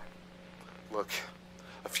that. Look,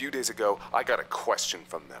 a few days ago, I got a question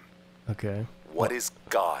from them. Okay. What is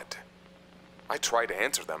God? I tried to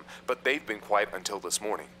answer them, but they've been quiet until this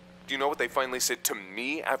morning. Do you know what they finally said to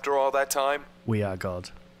me after all that time? We are God.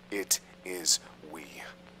 It is we.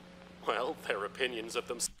 Well, their opinions of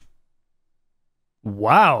them...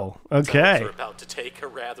 Wow. Okay. are about to take a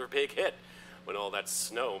rather big hit when all that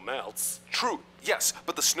snow melts. True, yes,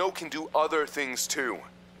 but the snow can do other things too.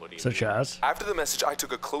 What do you Such mean? as? After the message, I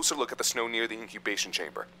took a closer look at the snow near the incubation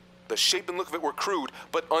chamber. The shape and look of it were crude,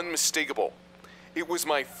 but unmistakable. It was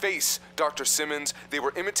my face, Dr. Simmons. They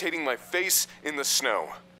were imitating my face in the snow.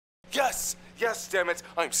 Yes, damn it.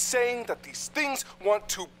 I'm saying that these things want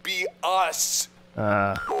to be us.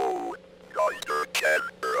 Oh, Dr.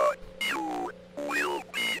 Chandra, you will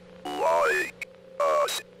be like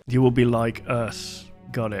us. You will be like us.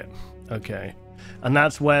 Got it. Okay. And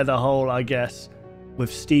that's where the whole, I guess,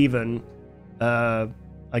 with Steven, I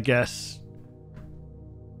guess,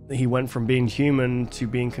 he went from being human to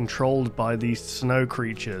being controlled by these snow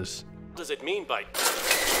creatures. does it mean by...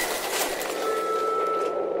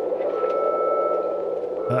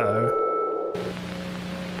 Uh-oh.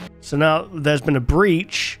 So now there's been a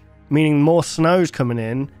breach, meaning more snow's coming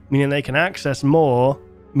in, meaning they can access more,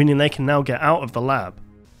 meaning they can now get out of the lab.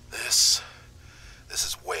 This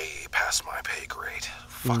is way past my pay grade.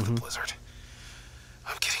 Fuck the blizzard.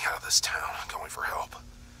 I'm getting out of this town. I'm going for help.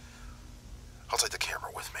 I'll take the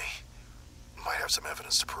camera with me. Might have some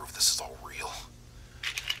evidence to prove this is all real.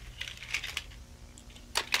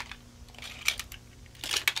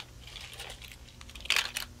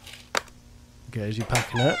 Okay, is he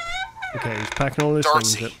packing up? Okay, he's packing all his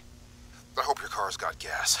Darcy, things up. I hope your car's got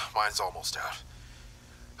gas. Mine's almost out.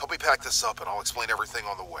 Help me pack this up and I'll explain everything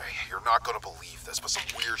on the way. You're not going to believe this, but some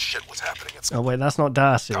weird shit was happening at Oh wait, that's not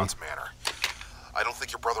Darcy. God's Manor. I don't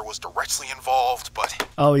think your brother was directly involved, but...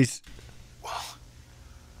 Oh, he's... Well,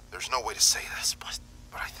 there's no way to say this, but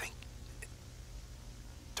I think...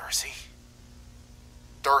 Darcy?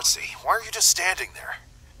 Darcy, why are you just standing there?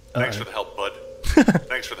 Thanks for the help, bud.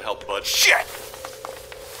 Thanks for the help, bud. Shit!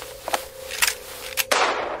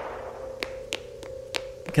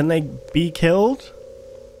 Can they be killed?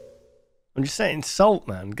 I'm just saying, salt,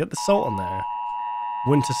 man. Get the salt on there.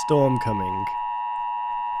 Winter storm coming.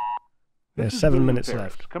 There's 7 minutes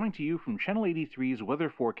left. Coming to you from Channel 83's Weather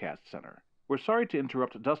Forecast Center. We're sorry to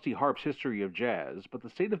interrupt Dusty Harp's history of jazz, but the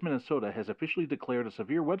state of Minnesota has officially declared a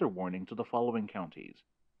severe weather warning to the following counties.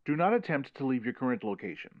 Do not attempt to leave your current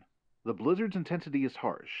location. The blizzard's intensity is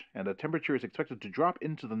harsh, and the temperature is expected to drop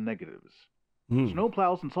into the negatives.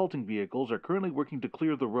 Snowplows and salting vehicles are currently working to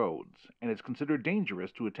clear the roads, and it's considered dangerous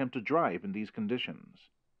to attempt to drive in these conditions.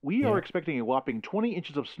 We are expecting a whopping 20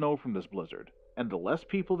 inches of snow from this blizzard, and the less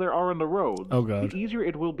people there are on the roads, the easier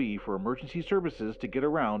it will be for emergency services to get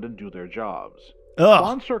around and do their jobs.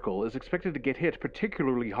 Swan Circle is expected to get hit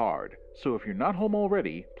particularly hard, so if you're not home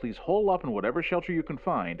already, please hole up in whatever shelter you can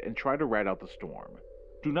find and try to ride out the storm.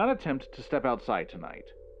 Do not attempt to step outside tonight.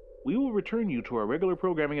 We will return you to our regular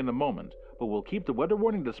programming in a moment, but we'll keep the weather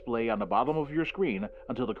warning display on the bottom of your screen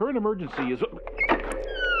until the current emergency is...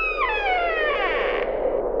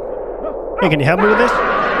 Hey, can you help me with this?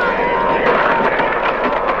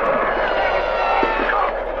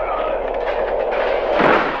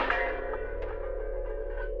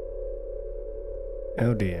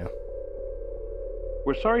 Oh dear.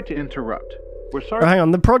 We're sorry to interrupt. We're sorry. Right, hang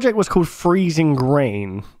on, the project was called Freezing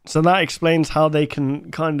Grain, so that explains how they can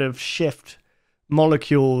kind of shift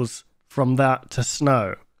molecules from that to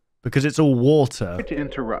snow, because it's all water. To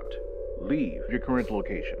interrupt. Leave your current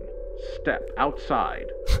location. Step outside.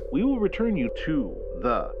 We will return you to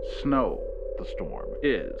the snow. The storm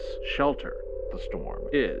is shelter. The storm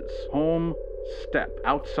is home. Step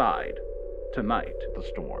outside. Tonight, the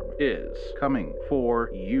storm is coming for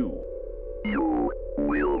you. You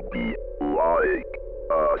will be like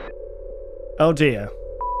us. Oh dear.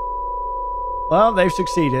 Well, they've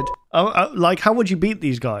succeeded. Like, how would you beat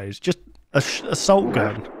these guys? Just a assault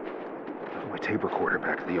gun. My tape recorder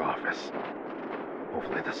back at the office.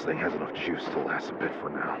 Hopefully this thing has enough juice to last a bit for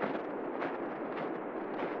now.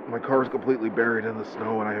 My car's completely buried in the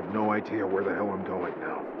snow and I have no idea where the hell I'm going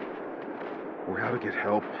now. Or how to get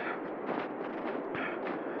help.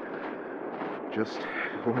 Just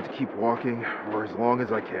going to keep walking for as long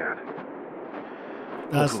as I can.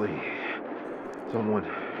 Hopefully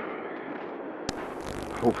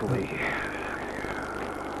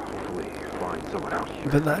find someone out here.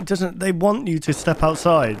 But that doesn't... They want you to step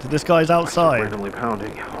outside. This guy's outside. Randomly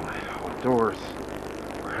pounding on doors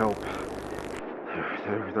for help.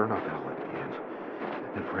 They're not gonna let me in.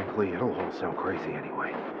 And frankly, it'll all sound crazy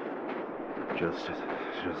anyway. Just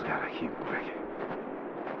gotta keep moving.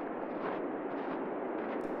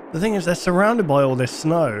 The thing is, they're surrounded by all this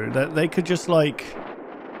snow that they could just, like,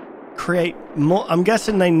 create more... I'm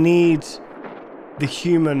guessing they need the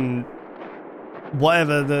human...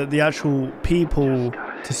 whatever, the actual people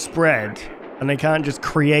to spread. And they can't just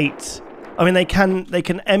create... I mean, they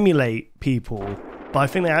can emulate people, but I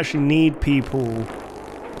think they actually need people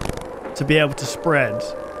to be able to spread.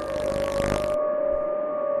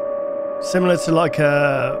 Similar to like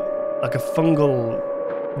a fungal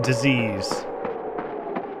disease.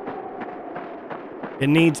 It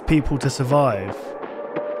needs people to survive.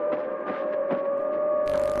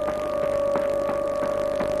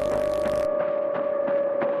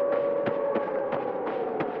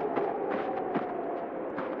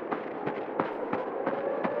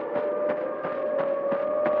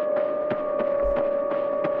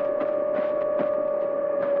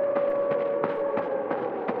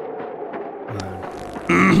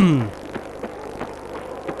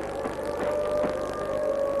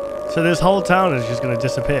 So this whole town is just going to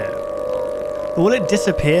disappear. But will it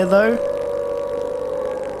disappear though?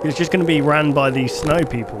 It's just going to be ran by these snow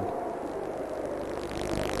people.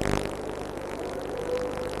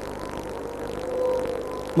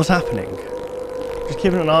 What's happening? Just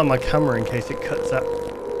keeping an eye on my camera in case it cuts out.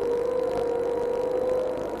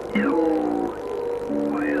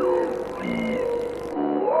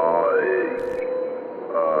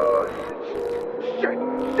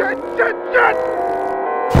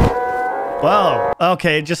 Well,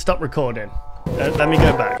 okay, it just stopped recording. Let me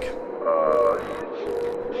go back.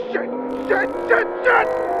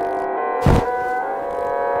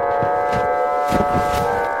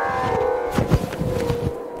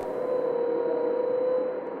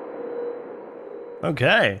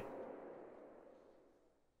 Okay.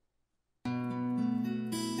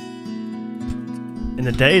 In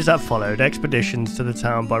the days that followed, expeditions to the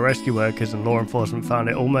town by rescue workers and law enforcement found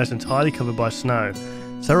it almost entirely covered by snow.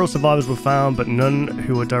 Several survivors were found, but none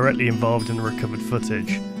who were directly involved in the recovered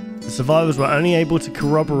footage. The survivors were only able to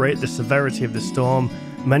corroborate the severity of the storm.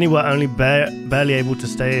 Many were only barely able to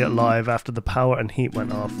stay alive after the power and heat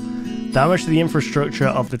went off. Damage to the infrastructure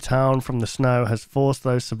of the town from the snow has forced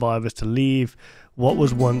those survivors to leave what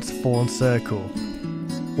was once Fawn Circle.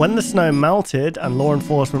 When the snow melted and law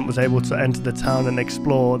enforcement was able to enter the town and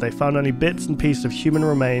explore, they found only bits and pieces of human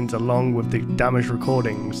remains along with the damaged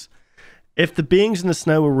recordings. If the beings in the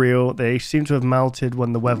snow were real, they seem to have melted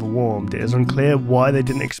when the weather warmed. It is unclear why they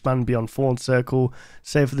didn't expand beyond Fawn Circle,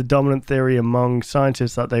 save for the dominant theory among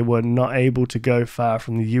scientists that they were not able to go far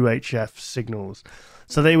from the UHF signals.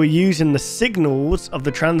 So they were using the signals of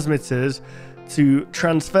the transmitters to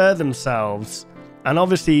transfer themselves. And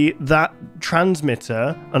obviously that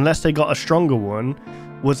transmitter, unless they got a stronger one,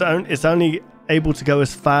 is only able to go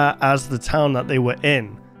as far as the town that they were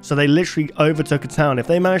in. So they literally overtook a town. If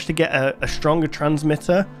they managed to get a stronger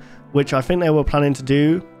transmitter, which I think they were planning to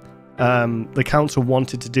do, the council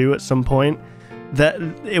wanted to do at some point, that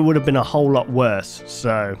it would have been a whole lot worse.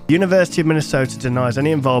 So, University of Minnesota denies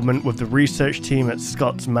any involvement with the research team at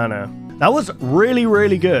Scott's Manor. That was really,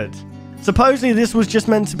 really good. Supposedly this was just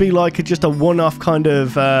meant to be like just a one-off kind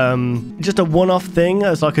of, just a one-off thing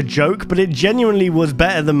as like a joke, but it genuinely was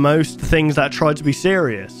better than most things that tried to be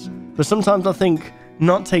serious. But sometimes I think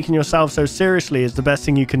not taking yourself so seriously is the best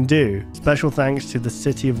thing you can do. Special thanks to the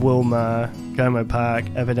City of Wilmar, Como Park,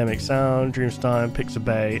 Epidemic Sound, Dreamstime, Pixar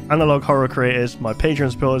Bay, Analog Horror creators, my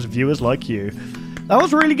Patreon supporters, viewers like you. That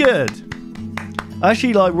was really good. I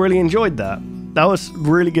actually really enjoyed that. That was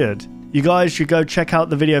really good. You guys should go check out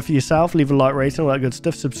the video for yourself, leave a like rating, all that good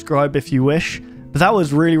stuff, subscribe if you wish. But that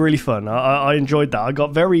was really, really fun. I enjoyed that. I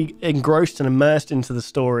got very engrossed and immersed into the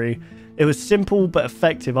story. It was simple but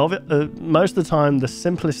effective. Most of the time, the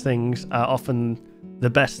simplest things are often the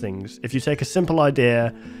best things. If you take a simple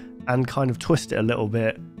idea and kind of twist it a little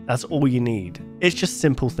bit, that's all you need. It's just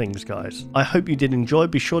simple things, guys. I hope you did enjoy.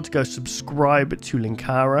 Be sure to go subscribe to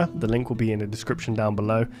Linkara. The link will be in the description down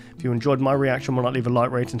below. If you enjoyed my reaction, why not leave a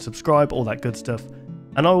like, rate, and subscribe, all that good stuff.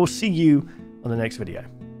 And I will see you on the next video.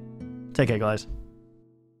 Take care, guys.